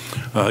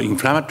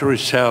 Inflammatory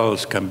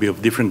cells can be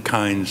of different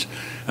kinds,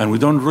 and we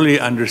don't really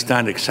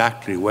understand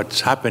exactly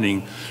what's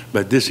happening,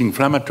 but these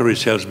inflammatory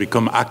cells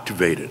become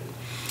activated.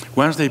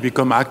 Once they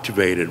become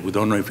activated, we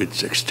don't know if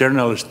it's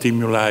external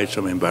stimuli,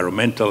 some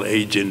environmental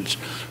agents,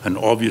 and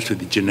obviously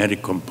the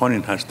genetic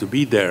component has to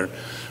be there.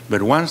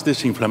 But once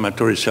these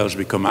inflammatory cells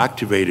become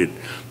activated,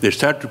 they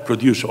start to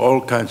produce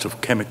all kinds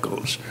of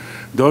chemicals.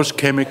 Those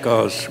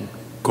chemicals,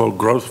 called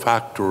growth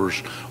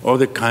factors,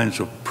 other kinds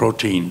of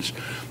proteins,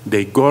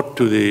 they go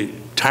to the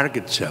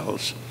target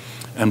cells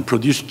and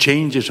produce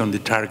changes on the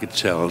target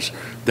cells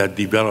that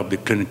develop the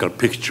clinical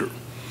picture.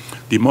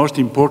 The most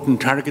important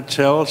target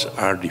cells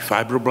are the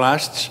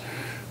fibroblasts,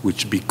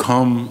 which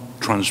become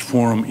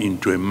transformed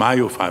into a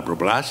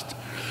myofibroblast.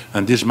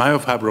 And this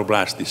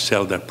myofibroblast is a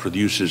cell that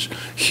produces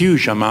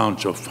huge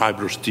amounts of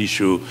fibrous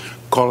tissue,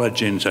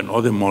 collagens, and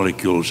other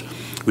molecules,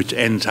 which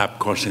ends up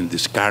causing the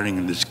scarring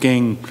in the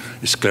skin,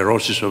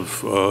 sclerosis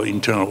of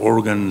internal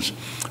organs,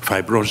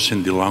 fibrosis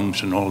in the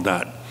lungs, and all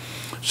that.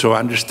 So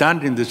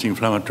understanding this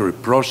inflammatory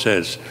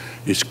process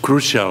is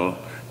crucial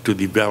to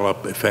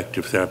develop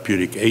effective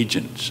therapeutic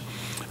agents.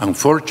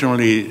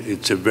 Unfortunately,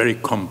 it's a very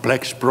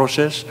complex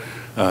process.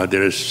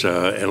 There is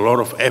a lot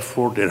of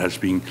effort. There has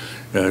been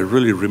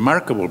really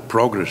remarkable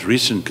progress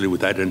recently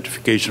with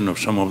identification of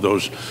some of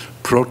those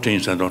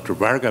proteins that Dr.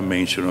 Varga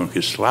mentioned on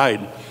his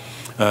slide.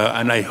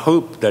 And I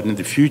hope that in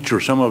the future,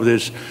 some of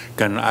this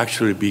can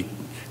actually be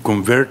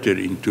converted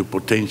into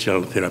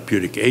potential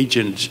therapeutic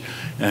agents.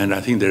 And I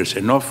think there's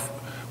enough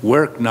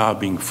work now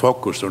being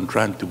focused on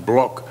trying to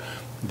block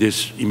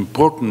this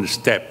important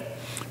step,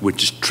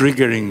 which is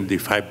triggering the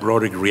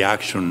fibrotic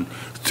reaction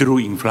through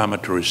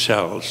inflammatory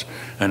cells.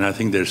 And I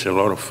think there's a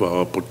lot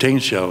of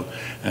potential,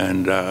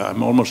 and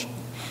I'm almost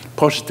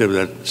positive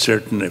that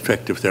certain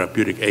effective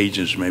therapeutic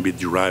agents may be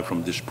derived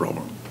from this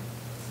problem.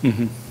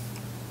 Mm-hmm.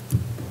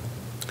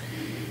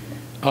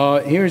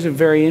 Here's a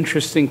very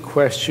interesting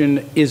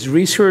question. Is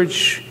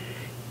research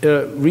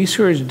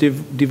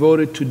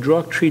devoted to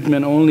drug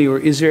treatment only, or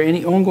is there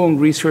any ongoing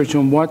research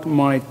on what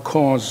might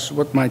cause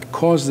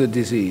the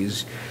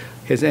disease?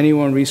 Has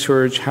anyone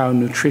researched how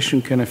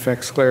nutrition can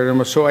affect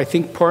scleroderma? So I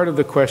think part of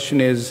the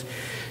question is,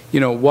 you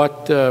know,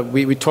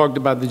 we talked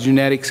about the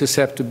genetic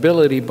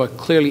susceptibility, but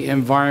clearly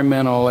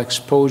environmental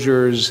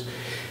exposures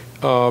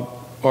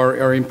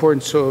are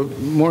important. So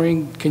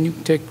Maureen, can you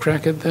take a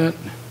crack at that?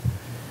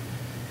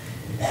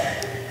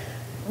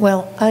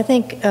 Well, I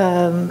think,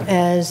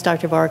 as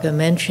Dr. Varga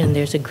mentioned,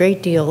 there's a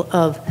great deal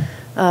of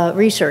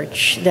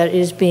research that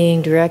is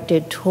being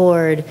directed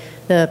toward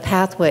the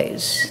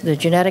pathways, the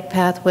genetic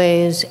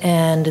pathways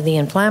and the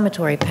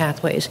inflammatory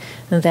pathways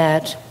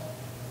that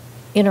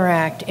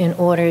interact in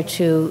order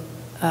to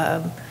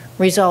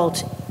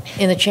result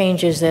in the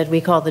changes that we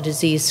call the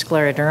disease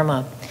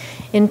scleroderma.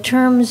 In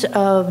terms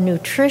of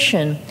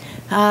nutrition,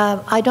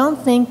 I don't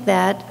think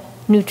that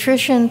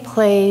nutrition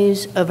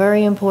plays a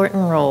very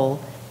important role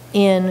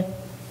in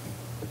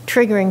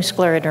triggering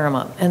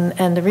scleroderma.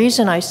 And the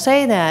reason I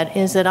say that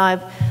is that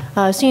I've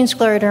seen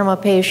scleroderma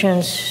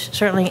patients,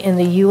 certainly in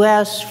the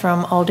US,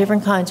 from all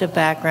different kinds of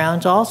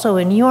backgrounds, also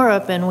in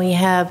Europe, and we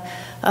have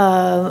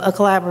a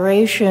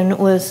collaboration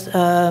with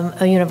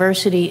a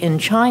university in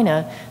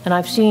China, and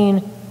I've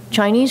seen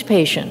Chinese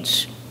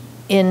patients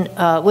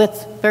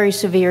with very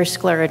severe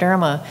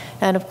scleroderma.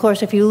 And of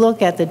course, if you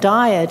look at the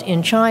diet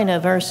in China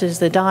versus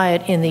the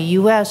diet in the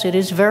US, it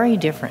is very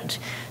different.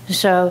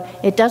 So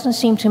it doesn't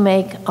seem to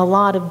make a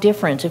lot of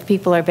difference if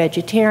people are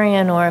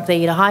vegetarian or if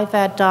they eat a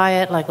high-fat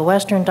diet like a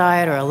Western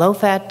diet or a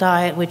low-fat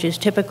diet, which is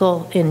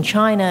typical in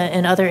China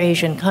and other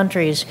Asian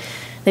countries,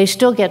 they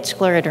still get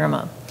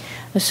scleroderma.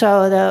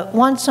 So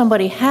once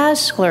somebody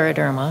has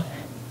scleroderma,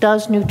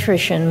 does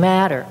nutrition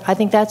matter? I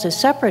think that's a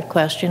separate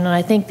question, and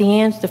I think the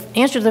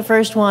answer to the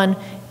first one,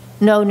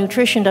 no,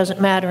 nutrition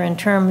doesn't matter in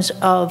terms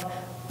of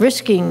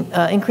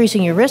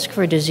increasing your risk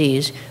for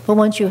disease, but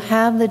once you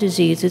have the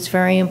disease, it's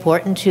very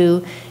important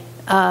to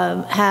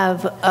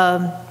have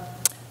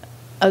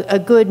a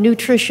good,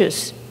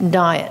 nutritious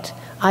diet.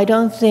 I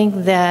don't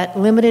think that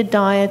limited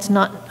diets,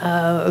 not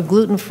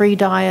gluten-free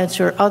diets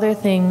or other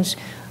things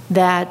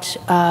that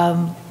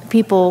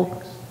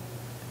people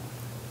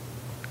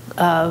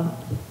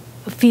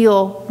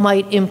feel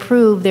might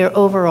improve their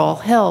overall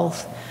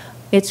health,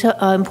 it's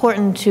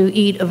important to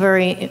eat a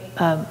very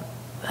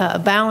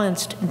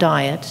balanced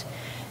diet.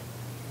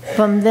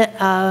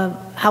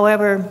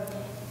 However,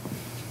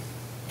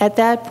 at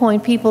that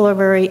point, people are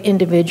very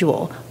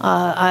individual.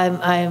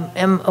 I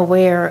am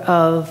aware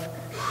of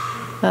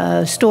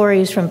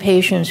stories from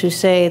patients who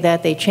say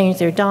that they changed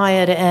their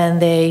diet and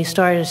they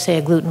started, say,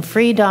 a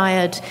gluten-free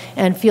diet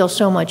and feel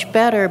so much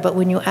better, but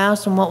when you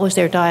ask them what was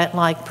their diet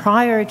like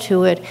prior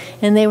to it,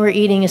 and they were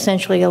eating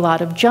essentially a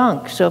lot of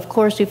junk. So of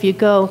course, if you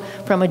go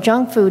from a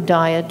junk food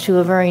diet to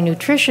a very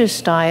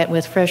nutritious diet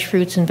with fresh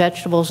fruits and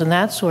vegetables and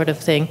that sort of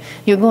thing,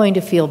 you're going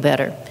to feel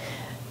better.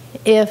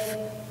 If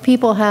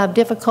people have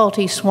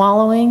difficulty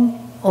swallowing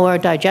or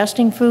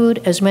digesting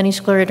food, as many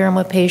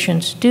scleroderma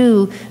patients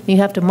do, you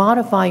have to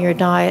modify your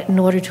diet in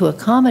order to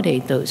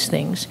accommodate those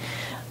things.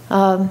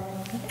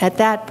 At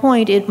that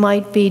point, it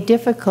might be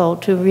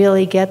difficult to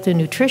really get the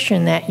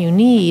nutrition that you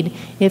need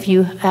if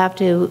you have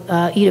to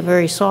eat a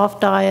very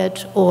soft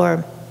diet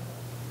or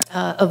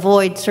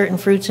avoid certain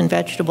fruits and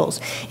vegetables.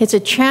 It's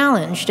a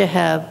challenge to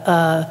have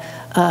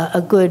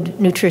a good,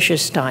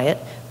 nutritious diet,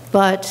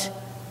 but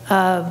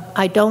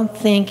I don't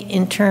think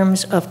in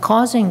terms of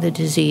causing the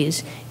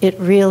disease, it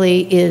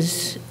really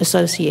is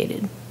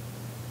associated.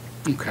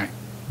 Okay.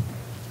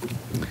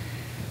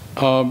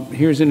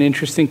 Here's an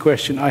interesting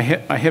question. I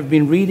have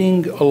been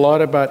reading a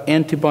lot about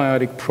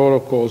antibiotic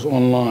protocols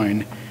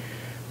online.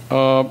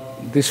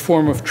 This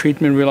form of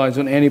treatment relies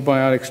on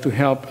antibiotics to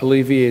help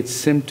alleviate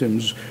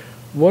symptoms.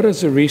 What does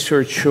the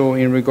research show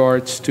in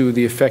regards to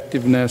the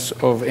effectiveness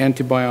of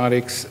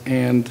antibiotics,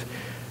 and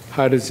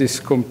how does this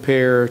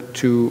compare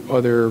to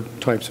other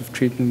types of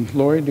treatment?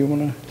 Lori, do you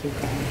want to take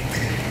that?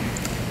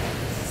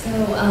 So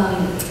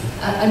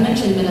I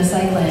mentioned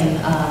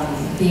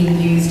minocycline being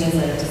used as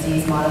a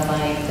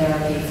disease-modifying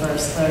therapy for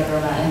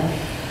scleroderma,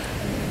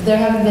 and there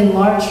have been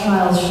large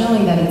trials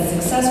showing that it's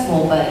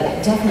successful,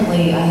 but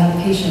definitely I have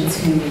patients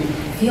who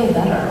feel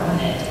better on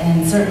it,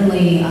 and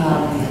certainly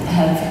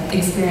have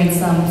experienced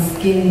some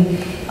skin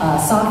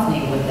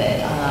softening with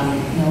it.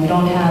 We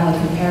don't have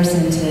a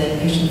comparison to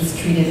patients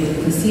treated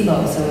with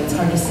placebo, so it's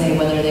hard to say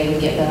whether they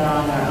would get better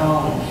on their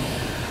own.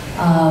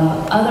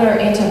 Other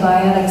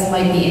antibiotics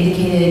might be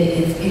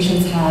indicated if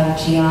patients have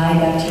GI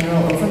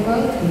bacterial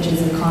overgrowth, which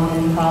is a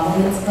common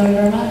problem in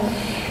scleroderma,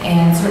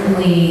 and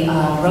certainly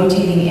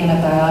rotating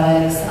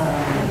antibiotics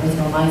with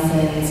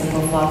romycin,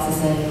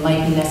 ciprofloxacin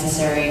might be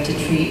necessary to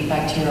treat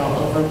bacterial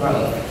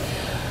overgrowth.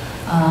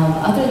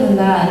 Other than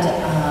that,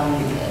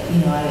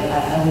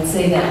 I would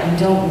say that we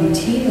don't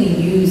routinely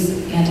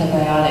use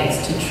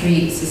antibiotics to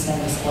treat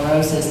systemic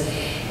sclerosis,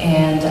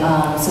 and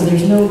so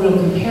there's no real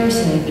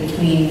comparison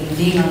between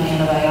being on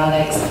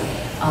antibiotics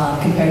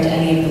compared to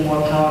any of the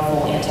more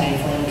powerful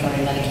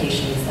anti-inflammatory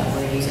medications that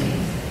we're using.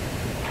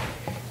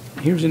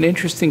 Here's an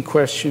interesting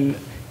question.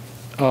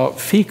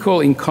 Fecal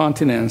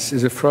incontinence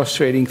is a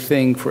frustrating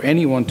thing for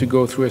anyone to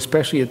go through,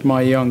 especially at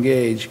my young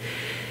age.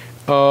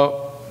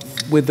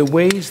 With the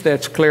ways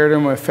that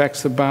scleroderma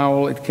affects the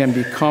bowel, it can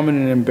be common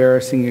and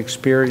embarrassing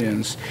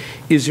experience.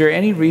 Is there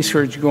any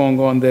research going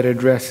on that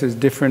addresses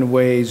different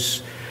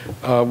ways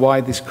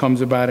why this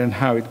comes about and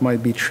how it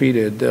might be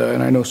treated?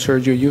 And I know,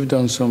 Sergio, you've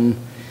done some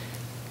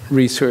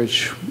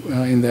research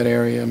in that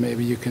area.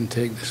 Maybe you can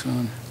take this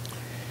on.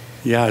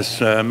 Yes,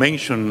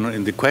 mentioned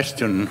in the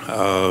question,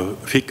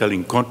 fecal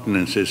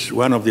incontinence is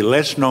one of the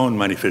less known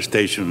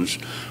manifestations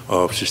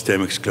of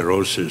systemic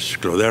sclerosis,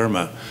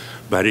 scleroderma,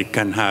 but it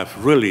can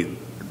have really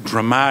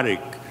dramatic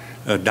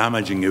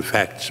damaging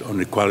effects on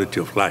the quality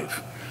of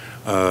life.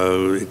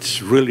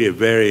 It's really a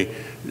very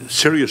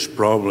serious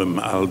problem,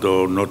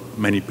 although not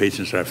many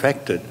patients are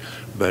affected,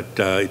 but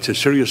it's a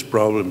serious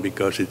problem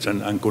because it's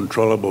an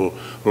uncontrollable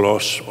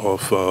loss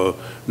of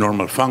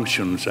normal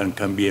functions and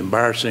can be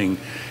embarrassing,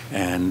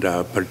 and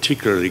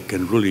particularly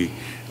can really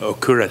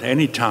occur at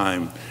any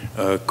time,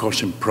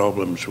 causing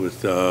problems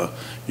with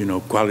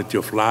quality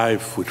of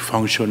life, with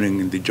functioning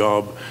in the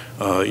job,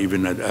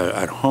 even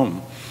at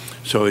home.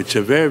 So it's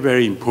a very,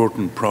 very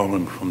important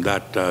problem from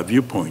that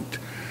viewpoint.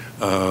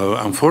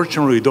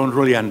 Unfortunately, we don't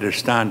really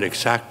understand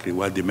exactly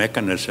what the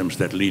mechanisms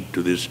that lead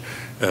to this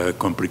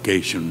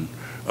complication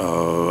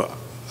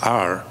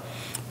are,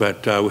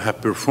 but we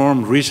have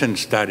performed recent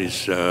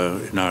studies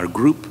in our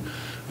group,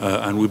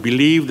 and we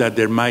believe that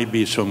there might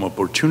be some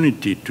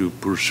opportunity to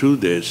pursue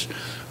this.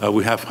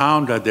 We have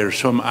found that there are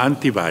some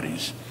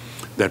antibodies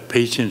that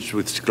patients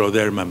with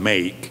scleroderma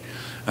make,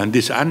 and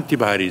these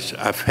antibodies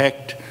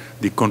affect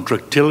the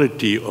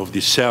contractility of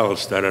the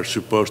cells that are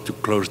supposed to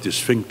close the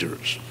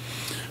sphincters.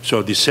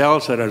 So the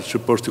cells that are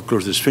supposed to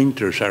close the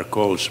sphincters are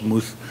called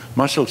smooth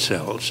muscle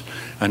cells,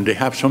 and they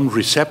have some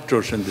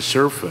receptors in the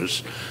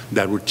surface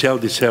that would tell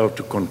the cell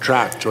to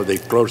contract, so they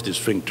close the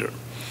sphincter.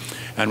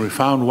 And we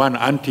found one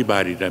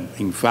antibody that,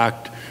 in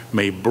fact,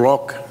 may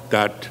block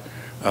that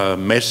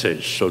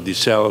message, so the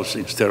cells,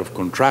 instead of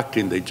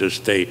contracting, they just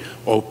stay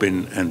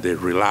open and they're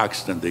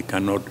relaxed and they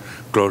cannot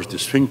close the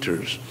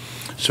sphincters.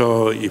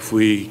 So if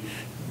we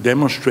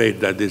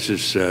demonstrate that this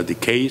is the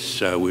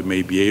case, we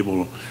may be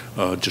able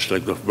just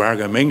like Dr.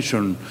 Varga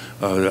mentioned,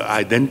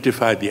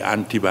 identify the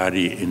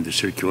antibody in the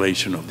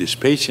circulation of these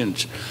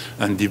patients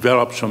and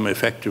develop some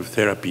effective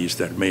therapies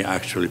that may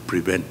actually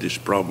prevent this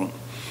problem.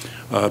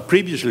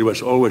 Previously, it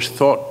was always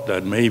thought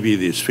that maybe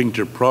the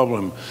sphincter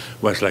problem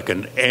was like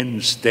an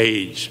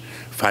end-stage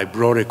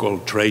fibrotic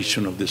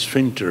alteration of the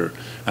sphincter,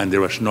 and there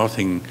was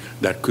nothing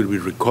that could be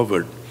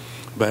recovered.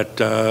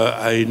 But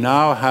I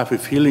now have a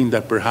feeling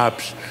that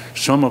perhaps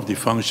some of the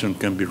function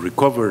can be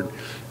recovered,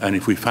 and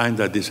if we find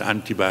that this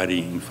antibody,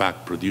 in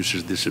fact,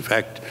 produces this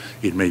effect,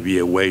 it may be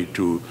a way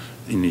to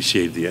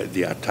initiate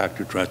the attack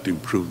to try to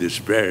improve this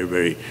very,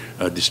 very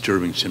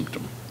disturbing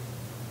symptom.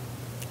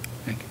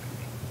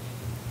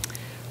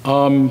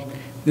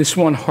 This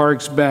one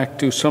harks back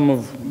to some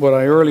of what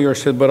I earlier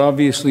said, but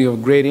obviously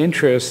of great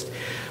interest.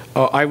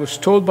 I was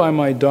told by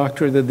my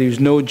doctor that there's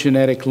no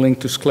genetic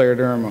link to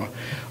scleroderma.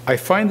 I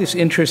find this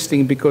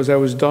interesting because I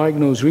was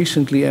diagnosed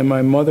recently and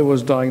my mother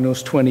was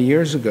diagnosed 20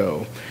 years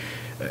ago.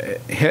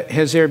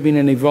 Has there been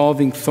an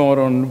evolving thought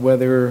on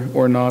whether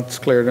or not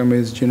scleroderma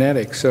is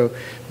genetic? So,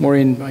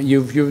 Maureen,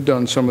 you've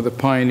done some of the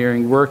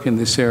pioneering work in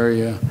this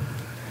area.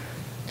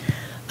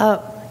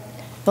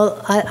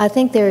 Well, I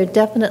think there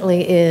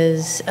definitely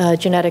is a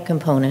genetic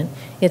component.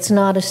 It's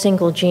not a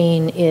single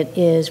gene. It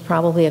is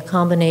probably a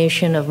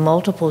combination of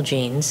multiple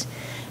genes.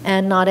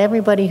 And not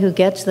everybody who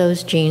gets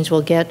those genes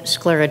will get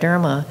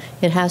scleroderma.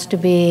 It has to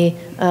be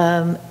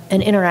an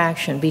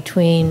interaction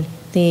between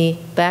the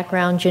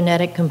background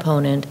genetic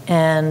component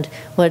and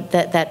what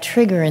that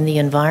trigger in the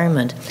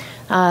environment.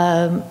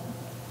 I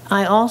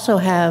also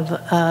have,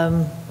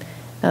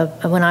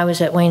 when I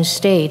was at Wayne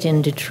State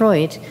in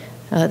Detroit,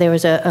 there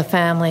was a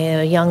family,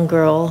 a young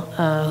girl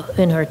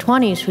in her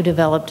 20s who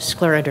developed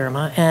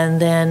scleroderma, and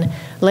then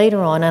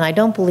later on, and I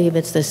don't believe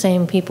it's the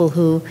same people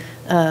who,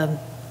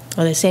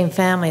 or the same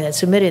family that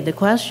submitted the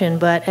question,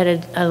 but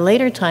at a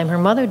later time, her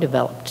mother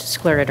developed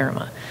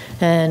scleroderma.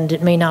 And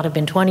it may not have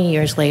been 20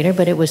 years later,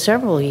 but it was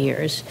several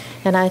years.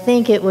 And I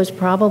think it was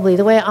probably,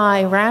 the way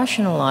I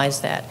rationalize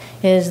that,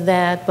 is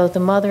that both the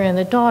mother and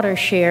the daughter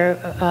share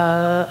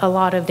a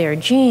lot of their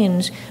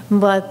genes,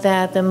 but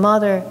that the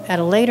mother, at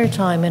a later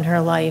time in her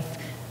life,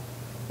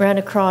 ran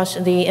across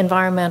the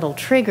environmental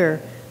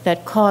trigger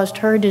that caused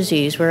her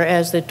disease,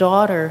 whereas the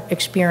daughter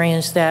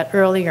experienced that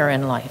earlier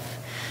in life.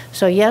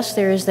 So yes,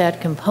 there is that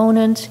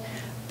component,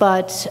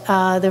 but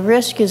the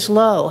risk is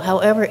low.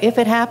 However, if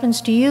it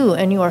happens to you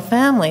and your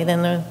family,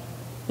 then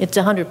it's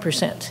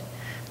 100%.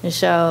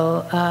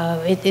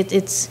 So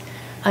it's,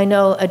 I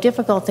know, a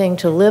difficult thing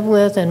to live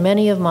with, and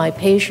many of my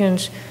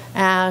patients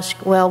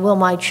ask, well, will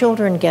my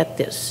children get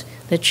this?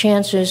 The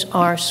chances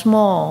are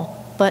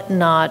small, but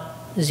not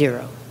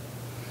zero.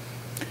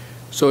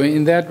 So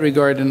in that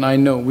regard, and I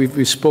know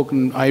we've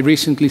spoken, I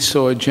recently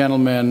saw a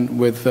gentleman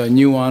with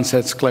new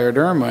onset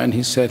scleroderma, and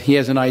he said he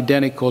has an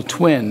identical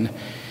twin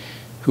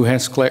who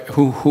has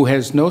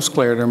no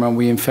scleroderma.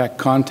 We in fact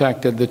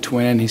contacted the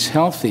twin and he's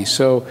healthy.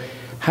 So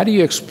how do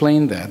you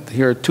explain that?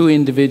 Here are two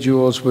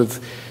individuals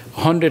with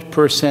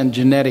 100%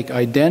 genetic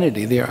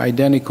identity. They're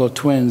identical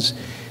twins.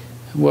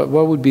 What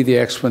would be the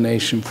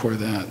explanation for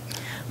that?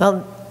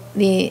 Well,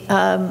 the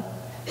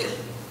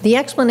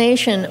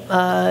explanation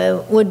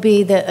would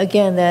be that,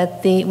 again,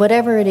 that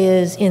whatever it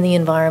is in the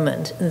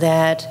environment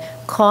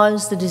that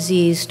caused the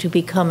disease to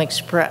become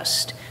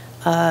expressed,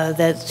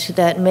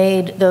 that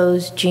made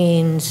those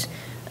genes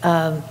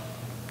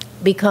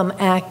become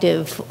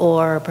active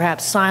or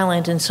perhaps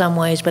silent in some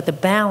ways, but the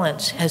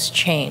balance has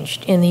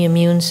changed in the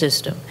immune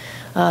system.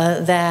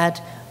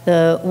 That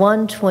the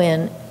one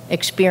twin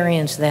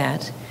experienced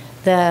that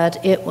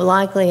it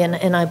likely,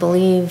 and I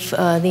believe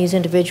these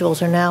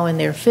individuals are now in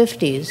their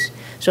 50s,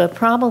 so it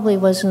probably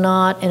was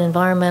not an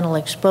environmental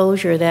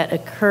exposure that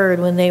occurred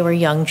when they were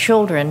young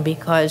children,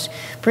 because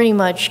pretty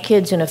much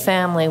kids in a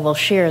family will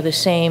share the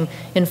same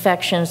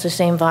infections, the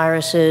same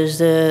viruses,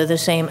 the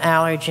same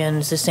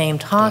allergens, the same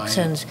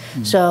toxins.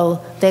 Mm-hmm.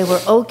 So they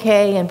were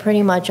okay and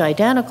pretty much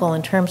identical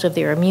in terms of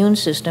their immune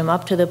system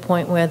up to the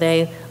point where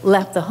they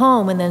left the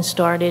home and then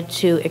started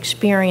to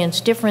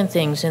experience different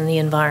things in the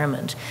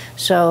environment.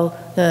 So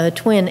the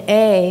twin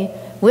A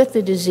with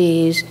the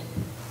disease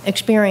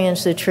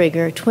experience the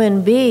trigger.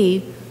 Twin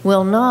B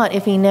will not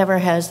if he never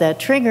has that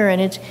trigger,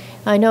 and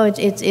I know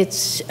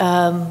it's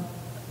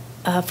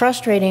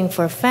frustrating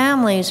for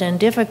families and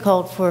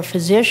difficult for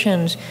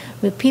physicians.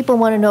 But people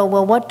want to know,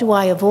 well, what do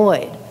I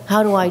avoid?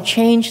 How do I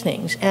change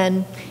things?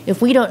 And if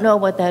we don't know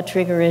what that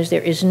trigger is,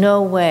 there is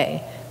no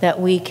way that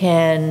we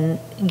can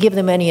give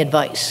them any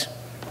advice.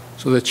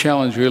 So the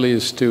challenge really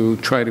is to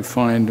try to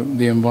find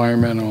the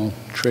environmental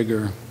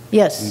trigger.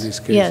 Yes, in these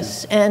cases.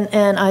 yes,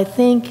 and I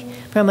think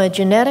from a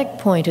genetic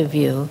point of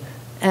view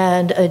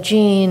and a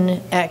gene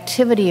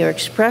activity or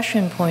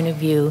expression point of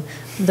view,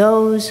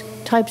 those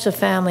types of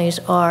families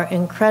are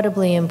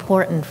incredibly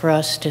important for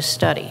us to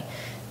study,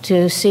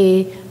 to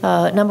see,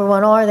 number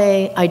one, are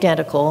they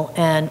identical?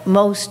 And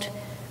most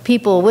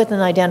people with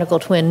an identical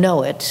twin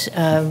know it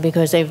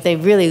because they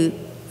really,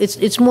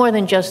 it's more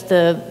than just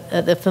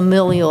the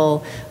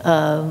familial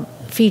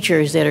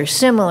features that are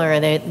similar.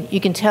 You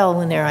can tell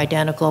when they're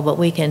identical, but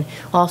we can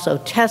also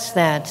test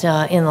that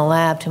in the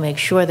lab to make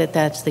sure that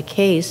that's the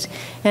case,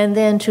 and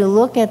then to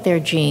look at their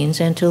genes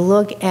and to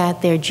look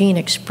at their gene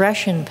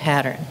expression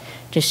pattern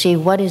to see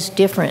what is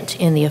different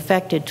in the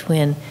affected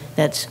twin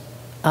that's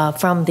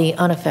from the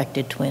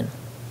unaffected twin.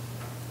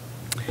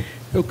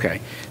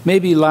 Okay.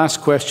 Maybe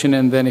last question,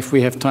 and then if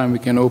we have time, we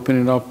can open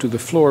it up to the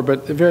floor.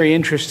 But a very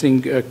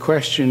interesting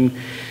question.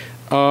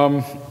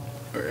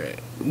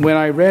 When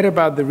I read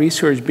about the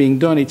research being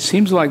done, it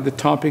seems like the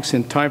topics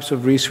and types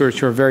of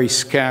research are very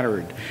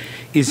scattered.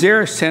 Is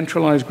there a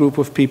centralized group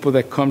of people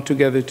that come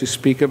together to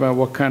speak about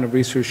what kind of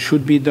research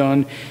should be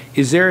done?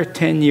 Is there a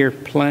 10-year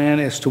plan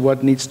as to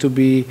what needs to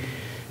be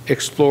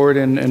explored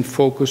and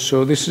focused?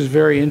 So this is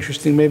very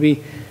interesting.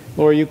 Maybe,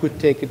 Laura, you could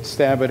take a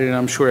stab at it, and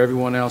I'm sure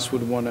everyone else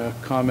would want to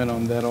comment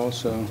on that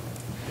also.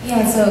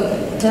 Yeah, so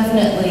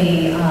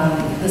definitely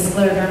the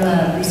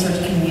Scleroderma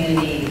research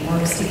community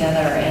works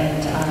together,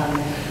 and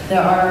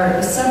there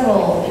are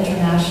several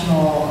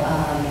international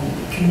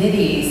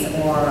committees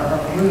or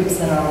groups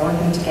that are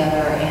working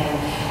together and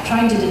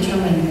trying to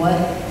determine what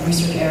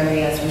research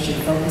areas we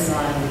should focus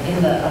on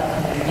in the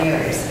upcoming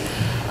years.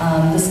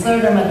 The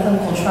Scleroderma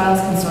Clinical Trials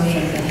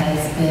Consortium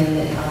has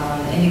been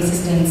in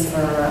existence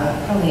for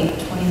probably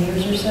 20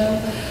 years or so,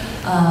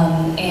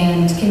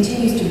 and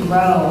continues to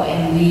grow,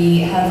 and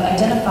we have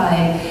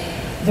identified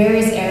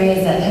various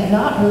areas that have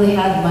not really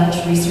had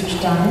much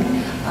research done,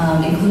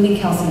 including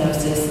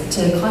calcinosis,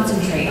 to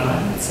concentrate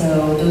on.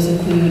 So those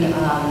include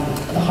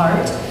the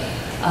heart,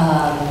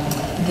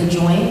 the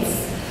joints,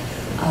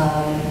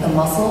 the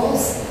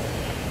muscles.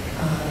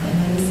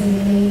 Am I missing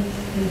any?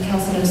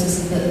 Calcinosis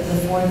is the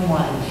fourth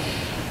one.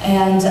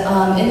 And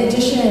in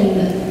addition,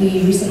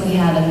 we recently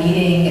had a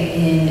meeting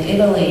in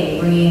Italy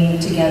bringing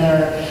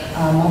together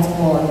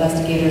multiple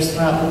investigators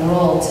throughout the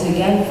world to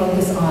again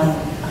focus on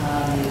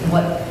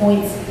what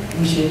points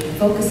we should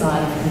focus on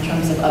in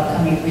terms of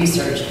upcoming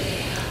research.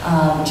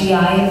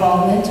 GI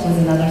involvement was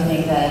another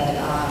thing that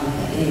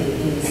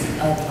is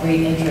of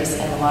great interest,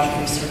 and a lot of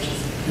research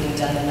is being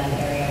done in that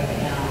area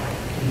right now.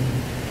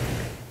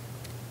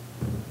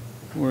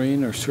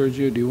 Maureen or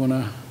Sergio, do you want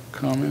to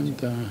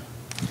comment?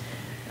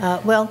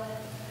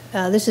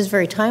 This is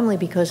very timely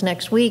because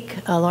next week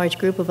a large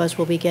group of us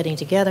will be getting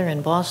together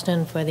in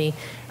Boston for the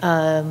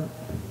biannual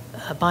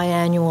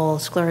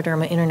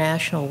Scleroderma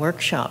International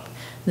Workshop.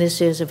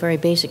 This is a very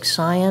basic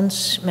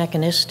science,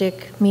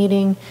 mechanistic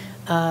meeting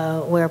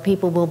where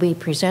people will be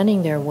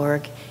presenting their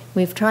work.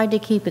 We've tried to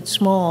keep it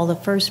small. The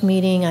first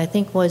meeting, I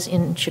think, was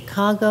in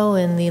Chicago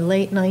in the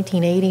late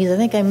 1980s. I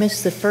think I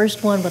missed the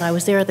first one, but I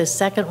was there at the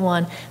second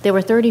one. There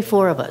were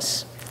 34 of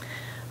us.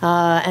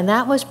 And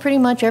that was pretty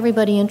much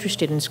everybody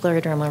interested in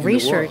scleroderma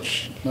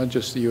research. Not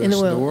just the U.S.,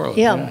 the world.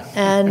 Yeah.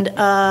 And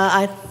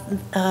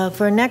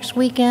for next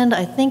weekend,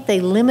 I think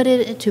they limited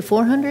it to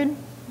 400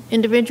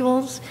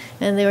 individuals,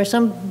 and there are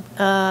some,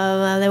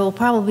 there will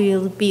probably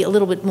be a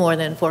little bit more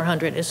than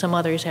 400, as some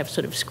others have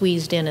sort of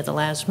squeezed in at the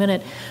last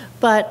minute.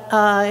 But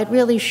it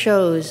really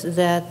shows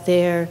that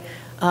there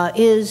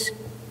is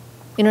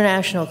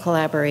international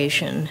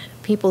collaboration,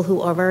 people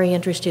who are very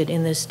interested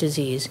in this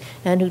disease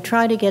and who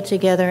try to get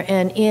together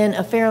and in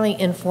a fairly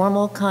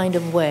informal kind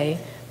of way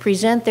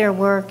present their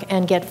work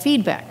and get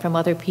feedback from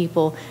other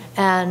people.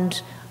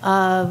 And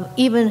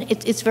even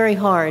it's very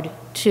hard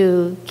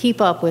to keep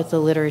up with the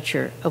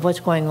literature of what's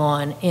going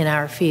on in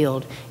our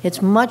field.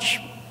 It's much,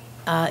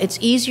 it's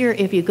easier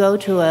if you go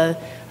to a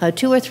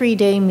 2 or 3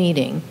 day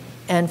meeting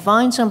and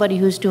find somebody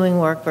who's doing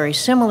work very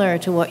similar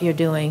to what you're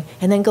doing,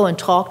 and then go and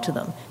talk to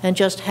them and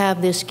just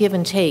have this give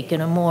and take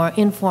in a more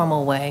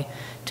informal way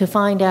to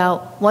find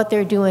out what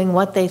they're doing,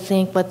 what they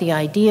think, what the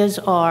ideas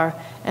are.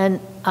 And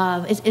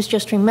it's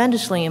just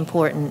tremendously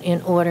important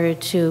in order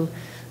to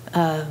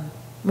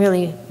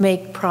really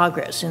make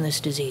progress in this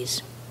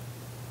disease.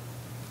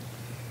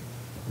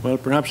 Well,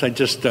 perhaps I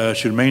just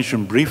should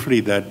mention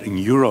briefly that in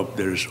Europe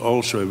there's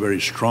also a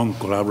very strong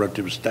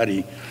collaborative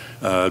study,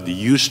 the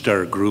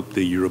EUSTAR group,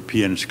 the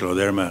European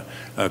Scleroderma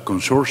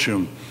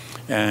Consortium,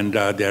 and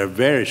they're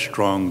very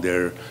strong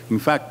there. In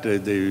fact,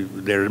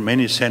 there are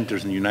many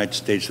centers in the United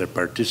States that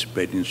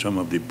participate in some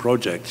of the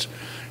projects,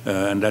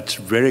 and that's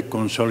very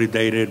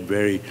consolidated,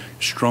 very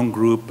strong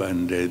group,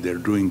 and they're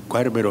doing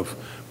quite a bit of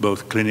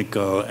both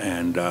clinical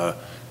and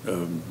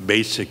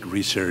basic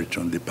research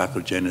on the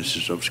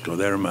pathogenesis of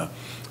scleroderma,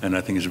 and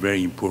I think it's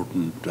very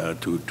important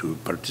to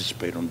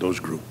participate on those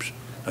groups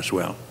as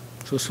well.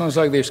 So it sounds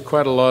like there's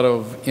quite a lot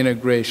of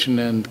integration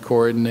and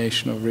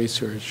coordination of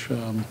research.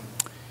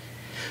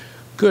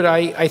 Good.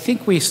 I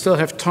think we still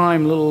have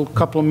time, a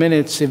couple of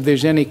minutes. If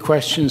there's any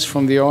questions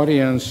from the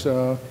audience,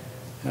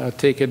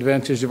 take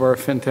advantage of our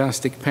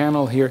fantastic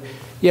panel here.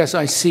 Yes,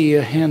 I see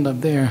a hand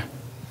up there.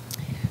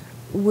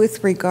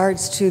 With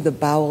regards to the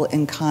bowel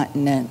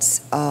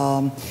incontinence,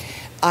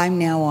 I'm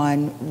now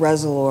on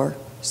Resolor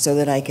so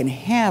that I can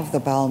have the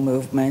bowel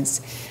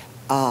movements.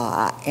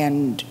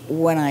 And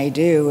when I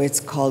do, it's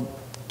called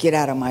get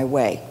out of my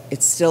way.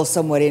 It's still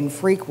somewhat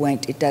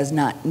infrequent. It does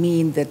not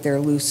mean that they're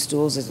loose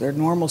stools, as they're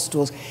normal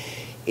stools.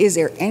 is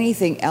there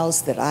anything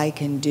else that I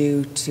can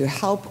do to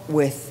help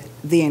with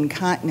the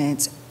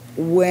incontinence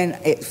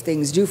if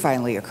things do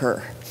finally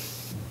occur?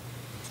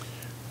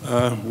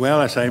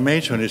 Well, as I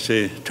mentioned, it's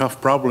a tough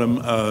problem.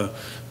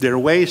 There are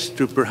ways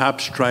to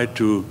perhaps try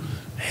to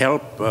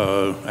help,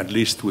 at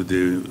least with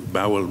the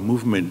bowel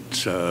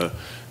movements,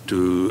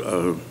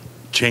 to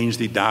change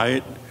the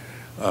diet.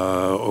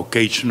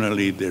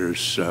 Occasionally,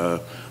 there's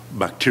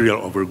bacterial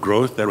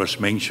overgrowth that was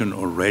mentioned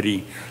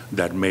already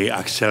that may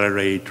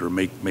accelerate or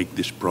make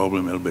this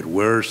problem a little bit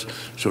worse.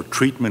 So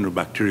treatment of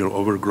bacterial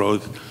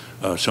overgrowth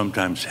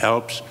sometimes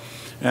helps.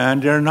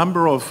 And there are a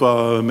number of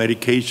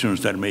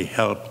medications that may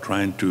help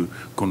trying to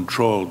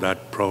control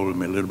that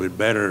problem a little bit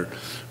better.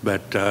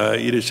 But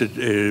it is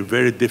a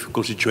very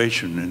difficult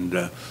situation,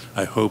 and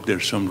I hope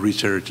there's some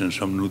research and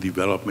some new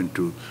development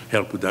to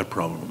help with that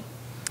problem.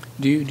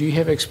 Do you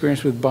have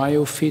experience with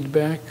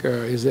biofeedback?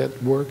 Is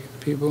that work,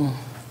 people?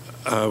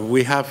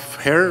 We have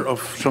heard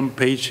of some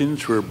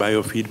patients where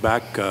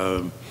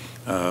biofeedback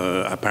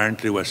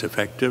apparently was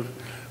effective,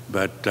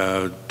 but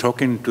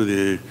talking to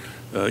the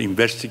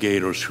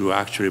investigators who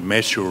actually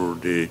measure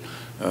the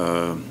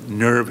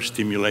nerve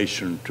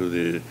stimulation to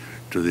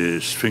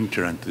the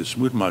sphincter and to the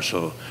smooth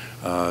muscle,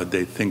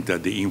 they think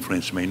that the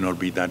influence may not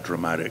be that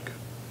dramatic.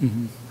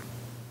 Mm-hmm.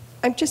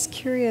 I'm just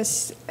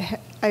curious,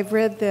 I've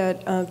read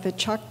that the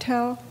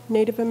Choctaw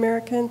Native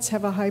Americans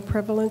have a high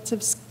prevalence of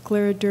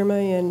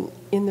scleroderma, and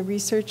in the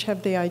research,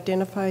 have they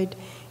identified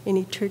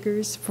any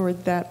triggers for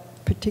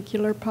that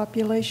particular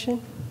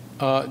population?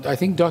 I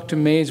think Dr.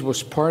 Mays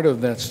was part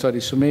of that study,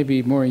 so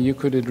maybe, Maureen, you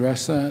could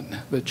address that,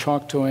 the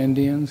Choctaw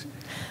Indians.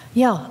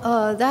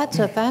 Yeah, that's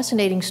a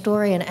fascinating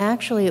story, and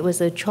actually it was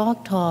the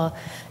Choctaw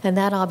and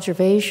that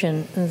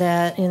observation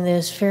that in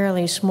this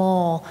fairly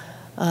small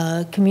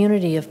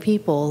community of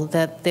people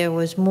that there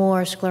was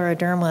more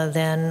scleroderma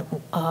than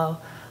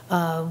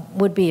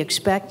would be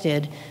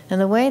expected.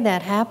 And the way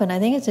that happened, I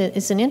think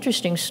it's an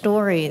interesting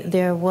story.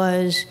 There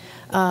was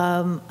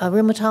a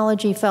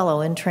rheumatology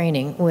fellow in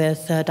training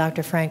with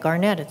Dr. Frank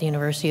Arnett at the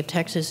University of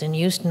Texas in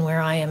Houston,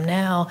 where I am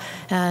now,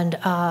 and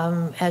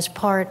as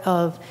part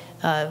of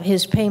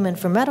his payment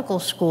for medical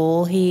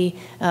school, he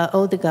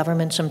owed the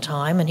government some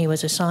time, and he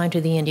was assigned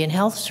to the Indian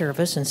Health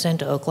Service and sent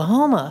to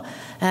Oklahoma.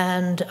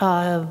 And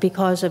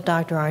because of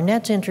Dr.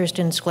 Arnett's interest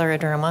in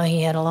scleroderma,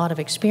 he had a lot of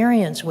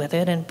experience with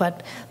it,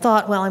 but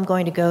thought, well, I'm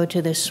going to go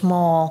to this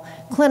small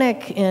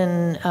clinic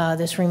in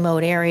this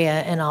remote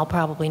area, and I'll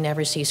probably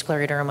never see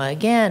scleroderma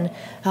again.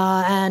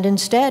 And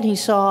instead, he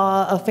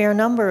saw a fair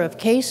number of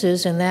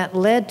cases, and that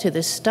led to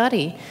this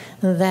study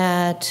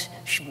that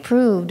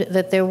proved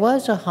that there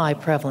was a high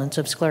prevalence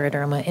of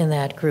scleroderma in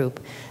that group.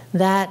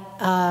 That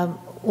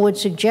would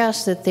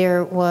suggest that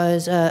there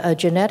was a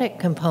genetic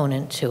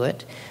component to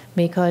it,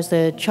 because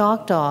the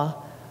Choctaw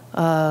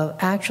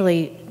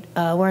actually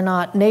were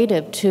not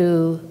native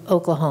to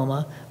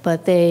Oklahoma,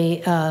 but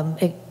they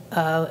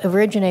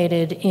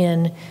originated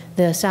in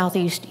the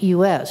southeast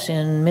U.S.,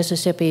 in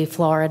Mississippi,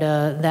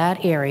 Florida,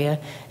 that area,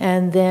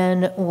 and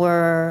then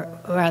were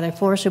rather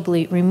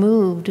forcibly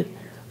removed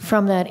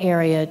from that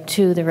area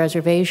to the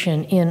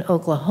reservation in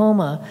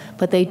Oklahoma,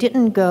 but they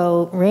didn't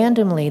go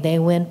randomly. They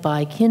went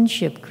by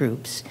kinship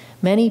groups.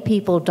 Many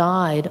people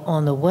died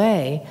on the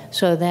way,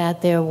 so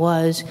that there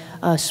was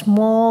a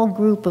small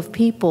group of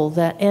people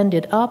that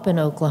ended up in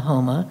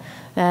Oklahoma,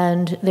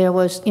 and there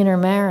was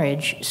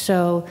intermarriage.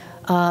 So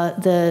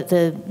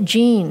the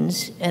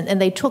genes,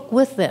 and they took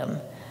with them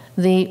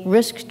the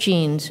risk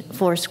genes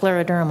for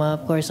scleroderma,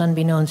 of course,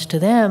 unbeknownst to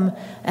them,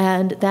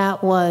 and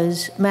that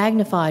was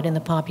magnified in the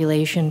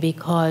population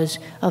because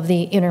of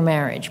the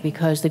intermarriage,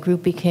 because the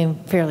group became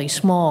fairly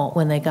small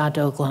when they got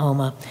to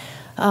Oklahoma.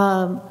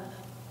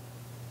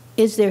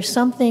 Is there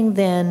something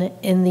then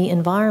in the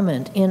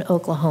environment in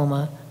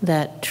Oklahoma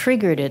that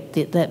triggered it,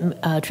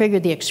 that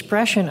triggered the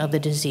expression of the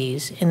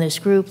disease in this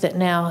group that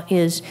now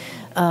is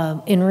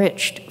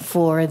enriched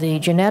for the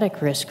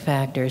genetic risk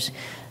factors?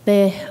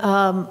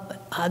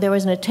 There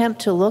was an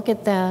attempt to look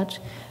at that,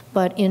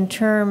 but in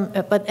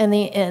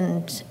the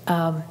end,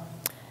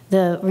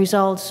 the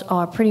results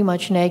are pretty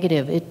much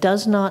negative. It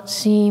does not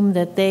seem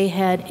that they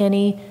had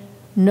any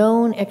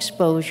known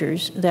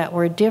exposures that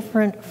were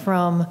different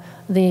from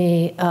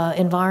the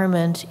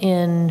environment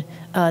in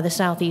the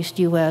southeast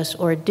U.S.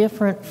 or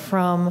different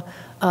from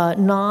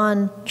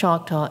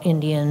non-Choctaw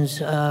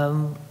Indians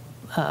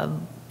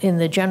in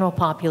the general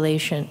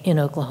population in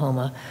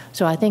Oklahoma.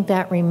 So I think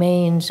that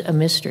remains a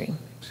mystery.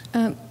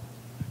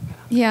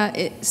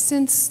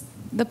 Since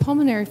the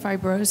pulmonary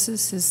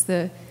fibrosis is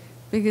the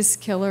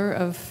biggest killer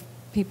of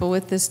people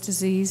with this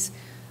disease,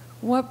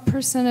 what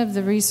 % of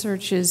the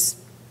research is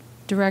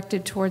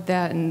directed toward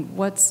that, and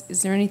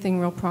is there anything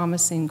real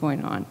promising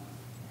going on?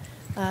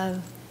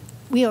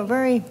 We are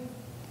very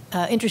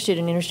interested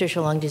in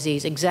interstitial lung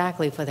disease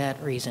exactly for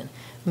that reason,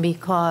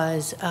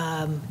 because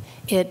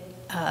it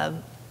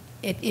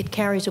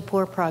carries a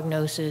poor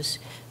prognosis,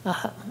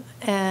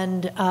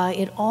 and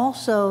it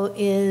also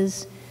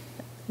is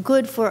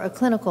good for a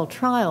clinical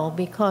trial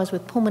because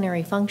with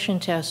pulmonary function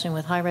tests and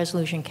with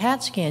high-resolution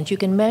CAT scans, you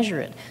can measure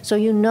it. So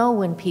you know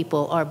when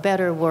people are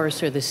better,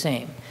 worse, or the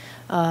same.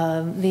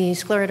 The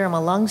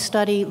scleroderma lung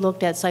study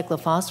looked at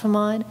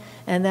cyclophosphamide,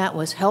 and that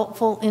was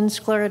helpful in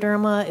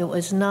scleroderma. It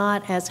was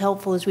not as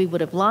helpful as we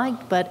would have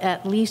liked, but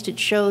at least it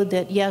showed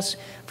that, yes,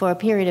 for a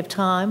period of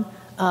time,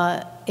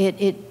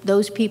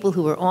 those people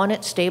who were on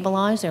it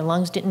stabilized, their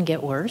lungs didn't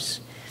get worse.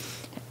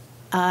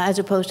 As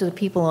opposed to the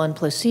people on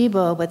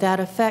placebo, but that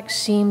effect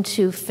seemed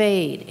to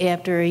fade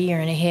after a year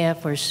and a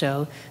half or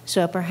so.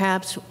 So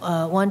perhaps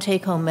one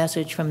take-home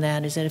message from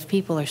that is that if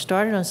people are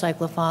started on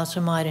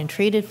cyclophosphamide and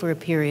treated for a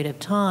period of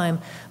time,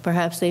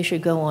 perhaps they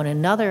should go on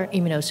another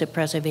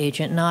immunosuppressive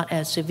agent, not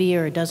as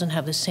severe, it doesn't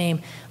have the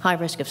same high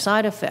risk of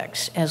side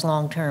effects as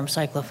long-term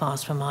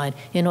cyclophosphamide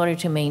in order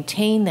to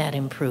maintain that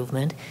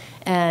improvement.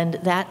 And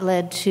that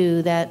led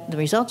to the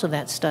results of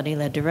that study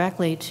led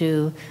directly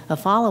to a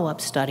follow-up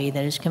study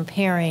that is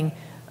comparing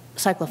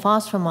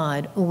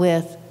cyclophosphamide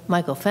with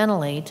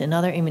mycophenolate,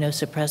 another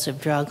immunosuppressive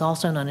drug,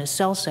 also known as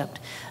Cellcept.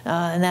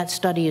 And that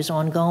study is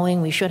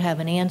ongoing. We should have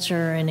an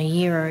answer in a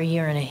year or a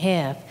year and a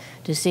half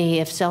to see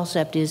if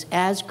Cellcept is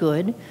as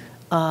good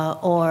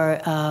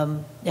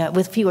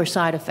with fewer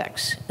side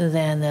effects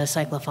than the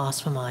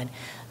cyclophosphamide.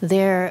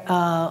 There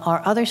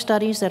are other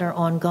studies that are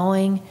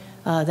ongoing.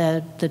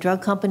 The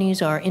drug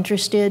companies are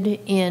interested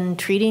in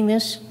treating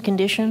this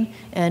condition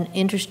and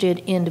interested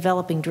in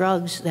developing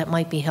drugs that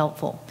might be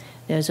helpful.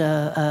 There's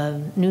a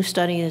new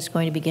study that's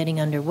going to be getting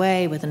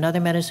underway with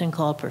another medicine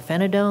called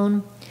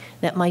pirfenidone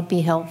that might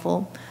be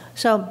helpful.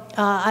 So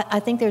I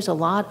think there's a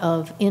lot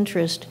of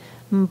interest,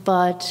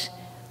 but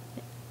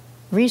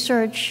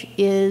research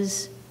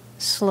is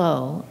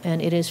slow,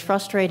 and it is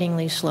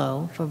frustratingly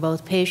slow for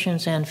both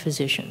patients and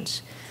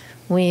physicians.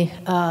 We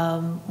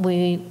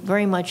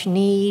very much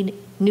need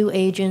new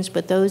agents,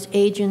 but those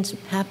agents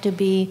have to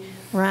be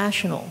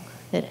rational.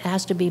 It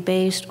has to be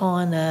based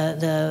on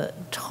the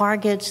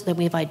targets that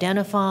we've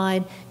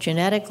identified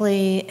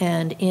genetically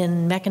and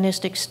in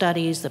mechanistic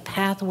studies, the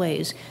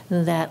pathways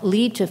that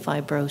lead to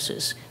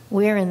fibrosis.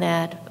 Where in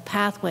that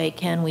pathway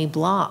can we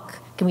block?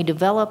 Can we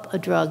develop a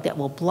drug that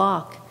will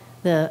block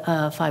the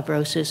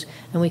fibrosis,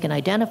 and we can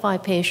identify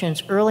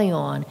patients early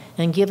on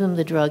and give them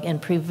the drug and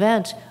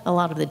prevent a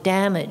lot of the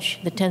damage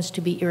that tends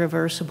to be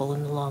irreversible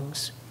in the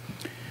lungs.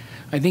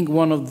 I think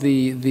one of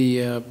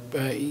the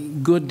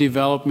good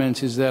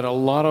developments is that a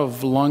lot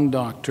of lung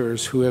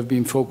doctors who have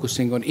been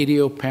focusing on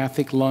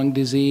idiopathic lung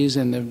disease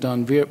and have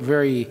done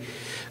very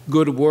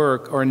good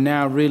work are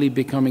now really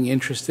becoming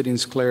interested in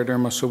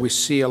scleroderma. So we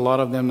see a lot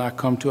of them now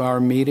come to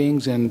our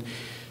meetings and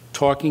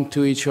talking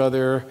to each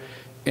other.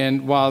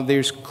 And while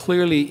there's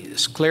clearly,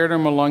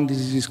 scleroderma lung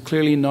disease is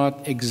clearly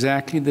not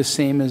exactly the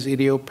same as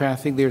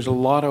idiopathic, there's a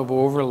lot of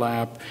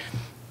overlap,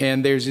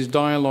 and there's this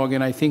dialogue,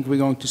 and I think we're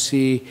going to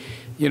see,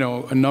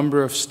 a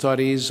number of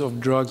studies of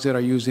drugs that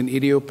are used in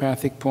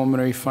idiopathic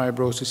pulmonary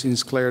fibrosis in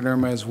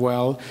scleroderma as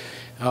well.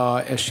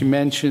 As she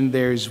mentioned,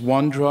 there's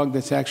one drug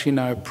that's actually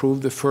now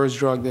approved, the first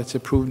drug that's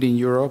approved in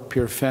Europe,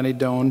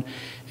 pirfenidone,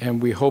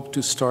 and we hope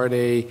to start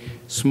a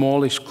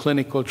smallish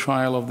clinical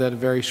trial of that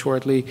very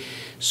shortly.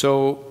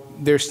 So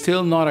there's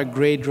still not a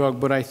great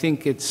drug, but I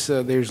think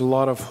there's a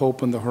lot of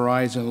hope on the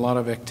horizon, a lot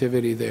of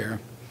activity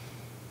there.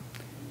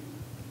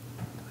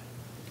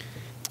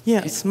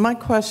 Yes, my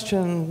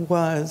question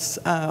was,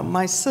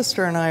 my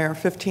sister and I are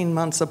 15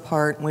 months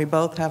apart, and we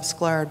both have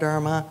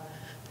scleroderma,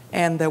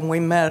 and then we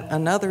met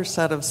another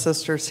set of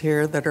sisters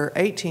here that are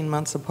 18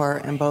 months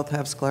apart and both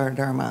have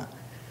scleroderma.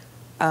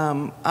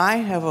 I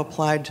have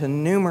applied to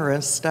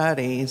numerous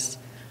studies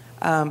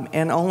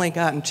and only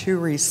gotten 2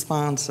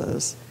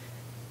 responses.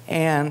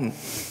 And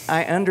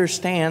I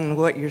understand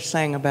what you're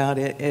saying about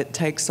it. It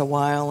takes a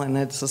while and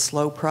it's a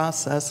slow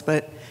process,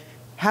 but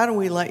how do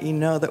we let you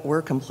know that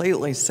we're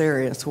completely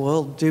serious?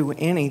 We'll do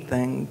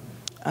anything.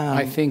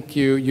 I think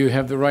you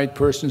have the right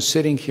person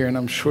sitting here, and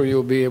I'm sure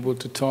you'll be able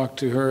to talk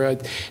to her.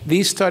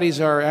 These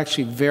studies are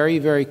actually very,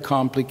 very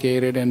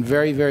complicated and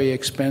very, very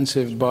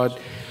expensive, but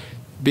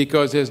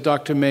because, as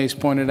Dr. Mays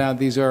pointed out,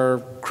 these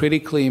are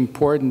critically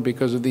important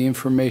because of the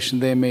information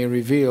they may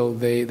reveal.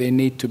 They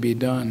need to be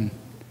done.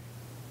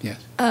 Yes.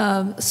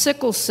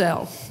 Sickle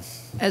cell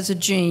as a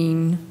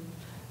gene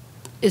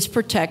is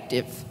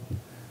protective,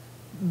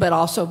 but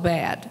also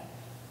bad.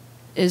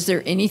 Is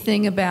there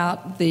anything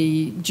about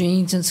the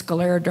genes in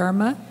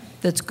scleroderma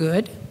that's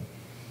good?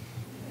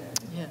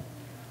 Yeah.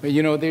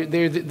 But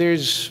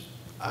there's,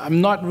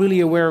 I'm not really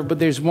aware of, but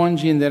there's one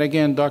gene that,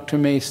 again, Dr.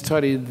 May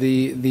studied,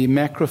 the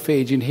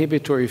macrophage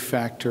inhibitory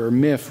factor,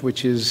 MIF,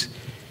 which is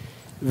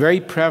very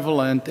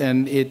prevalent,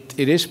 and it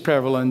is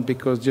prevalent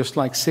because just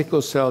like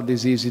sickle cell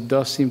disease, it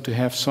does seem to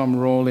have some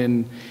role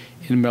in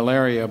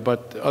malaria.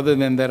 But other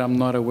than that, I'm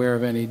not aware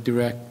of any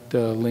direct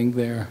link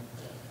there.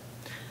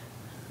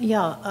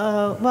 Yeah,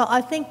 well,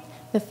 I think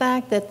the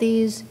fact that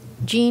these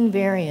gene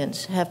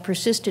variants have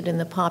persisted in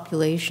the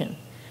population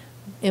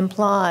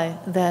imply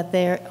that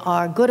there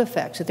are good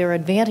effects, that there are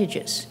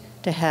advantages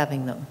to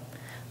having them.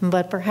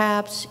 But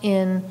perhaps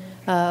in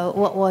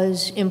what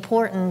was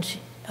important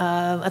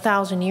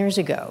 1,000 years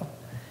ago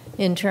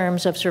in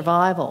terms of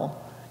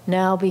survival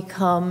now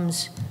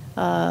becomes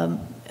a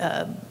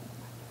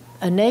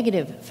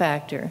negative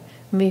factor,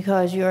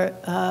 because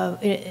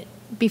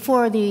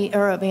before the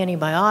era of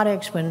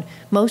antibiotics, when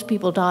most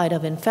people died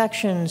of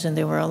infections and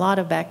there were a lot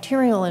of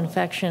bacterial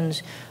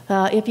infections,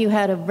 if you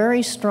had a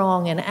very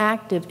strong and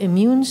active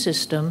immune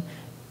system,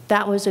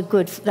 that was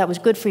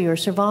good for your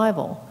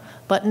survival.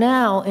 But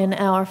now, in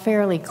our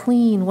fairly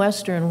clean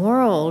Western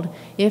world,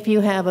 if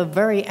you have a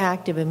very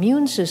active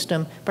immune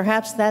system,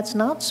 perhaps that's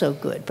not so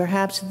good.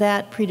 Perhaps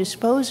that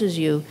predisposes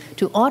you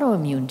to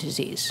autoimmune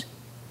disease.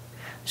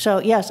 So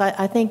yes,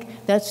 I think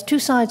that's two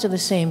sides of the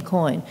same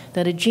coin,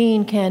 that a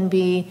gene can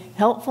be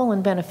helpful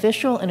and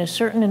beneficial in a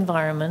certain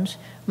environment,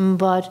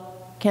 but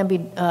can be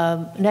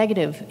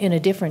negative in a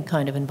different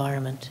kind of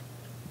environment.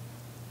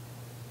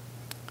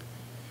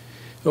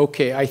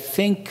 Okay, I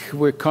think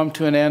we've come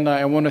to an end.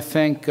 I want to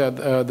thank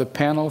the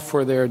panel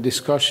for their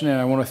discussion, and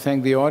I want to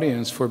thank the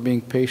audience for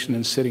being patient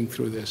and sitting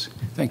through this.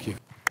 Thank you.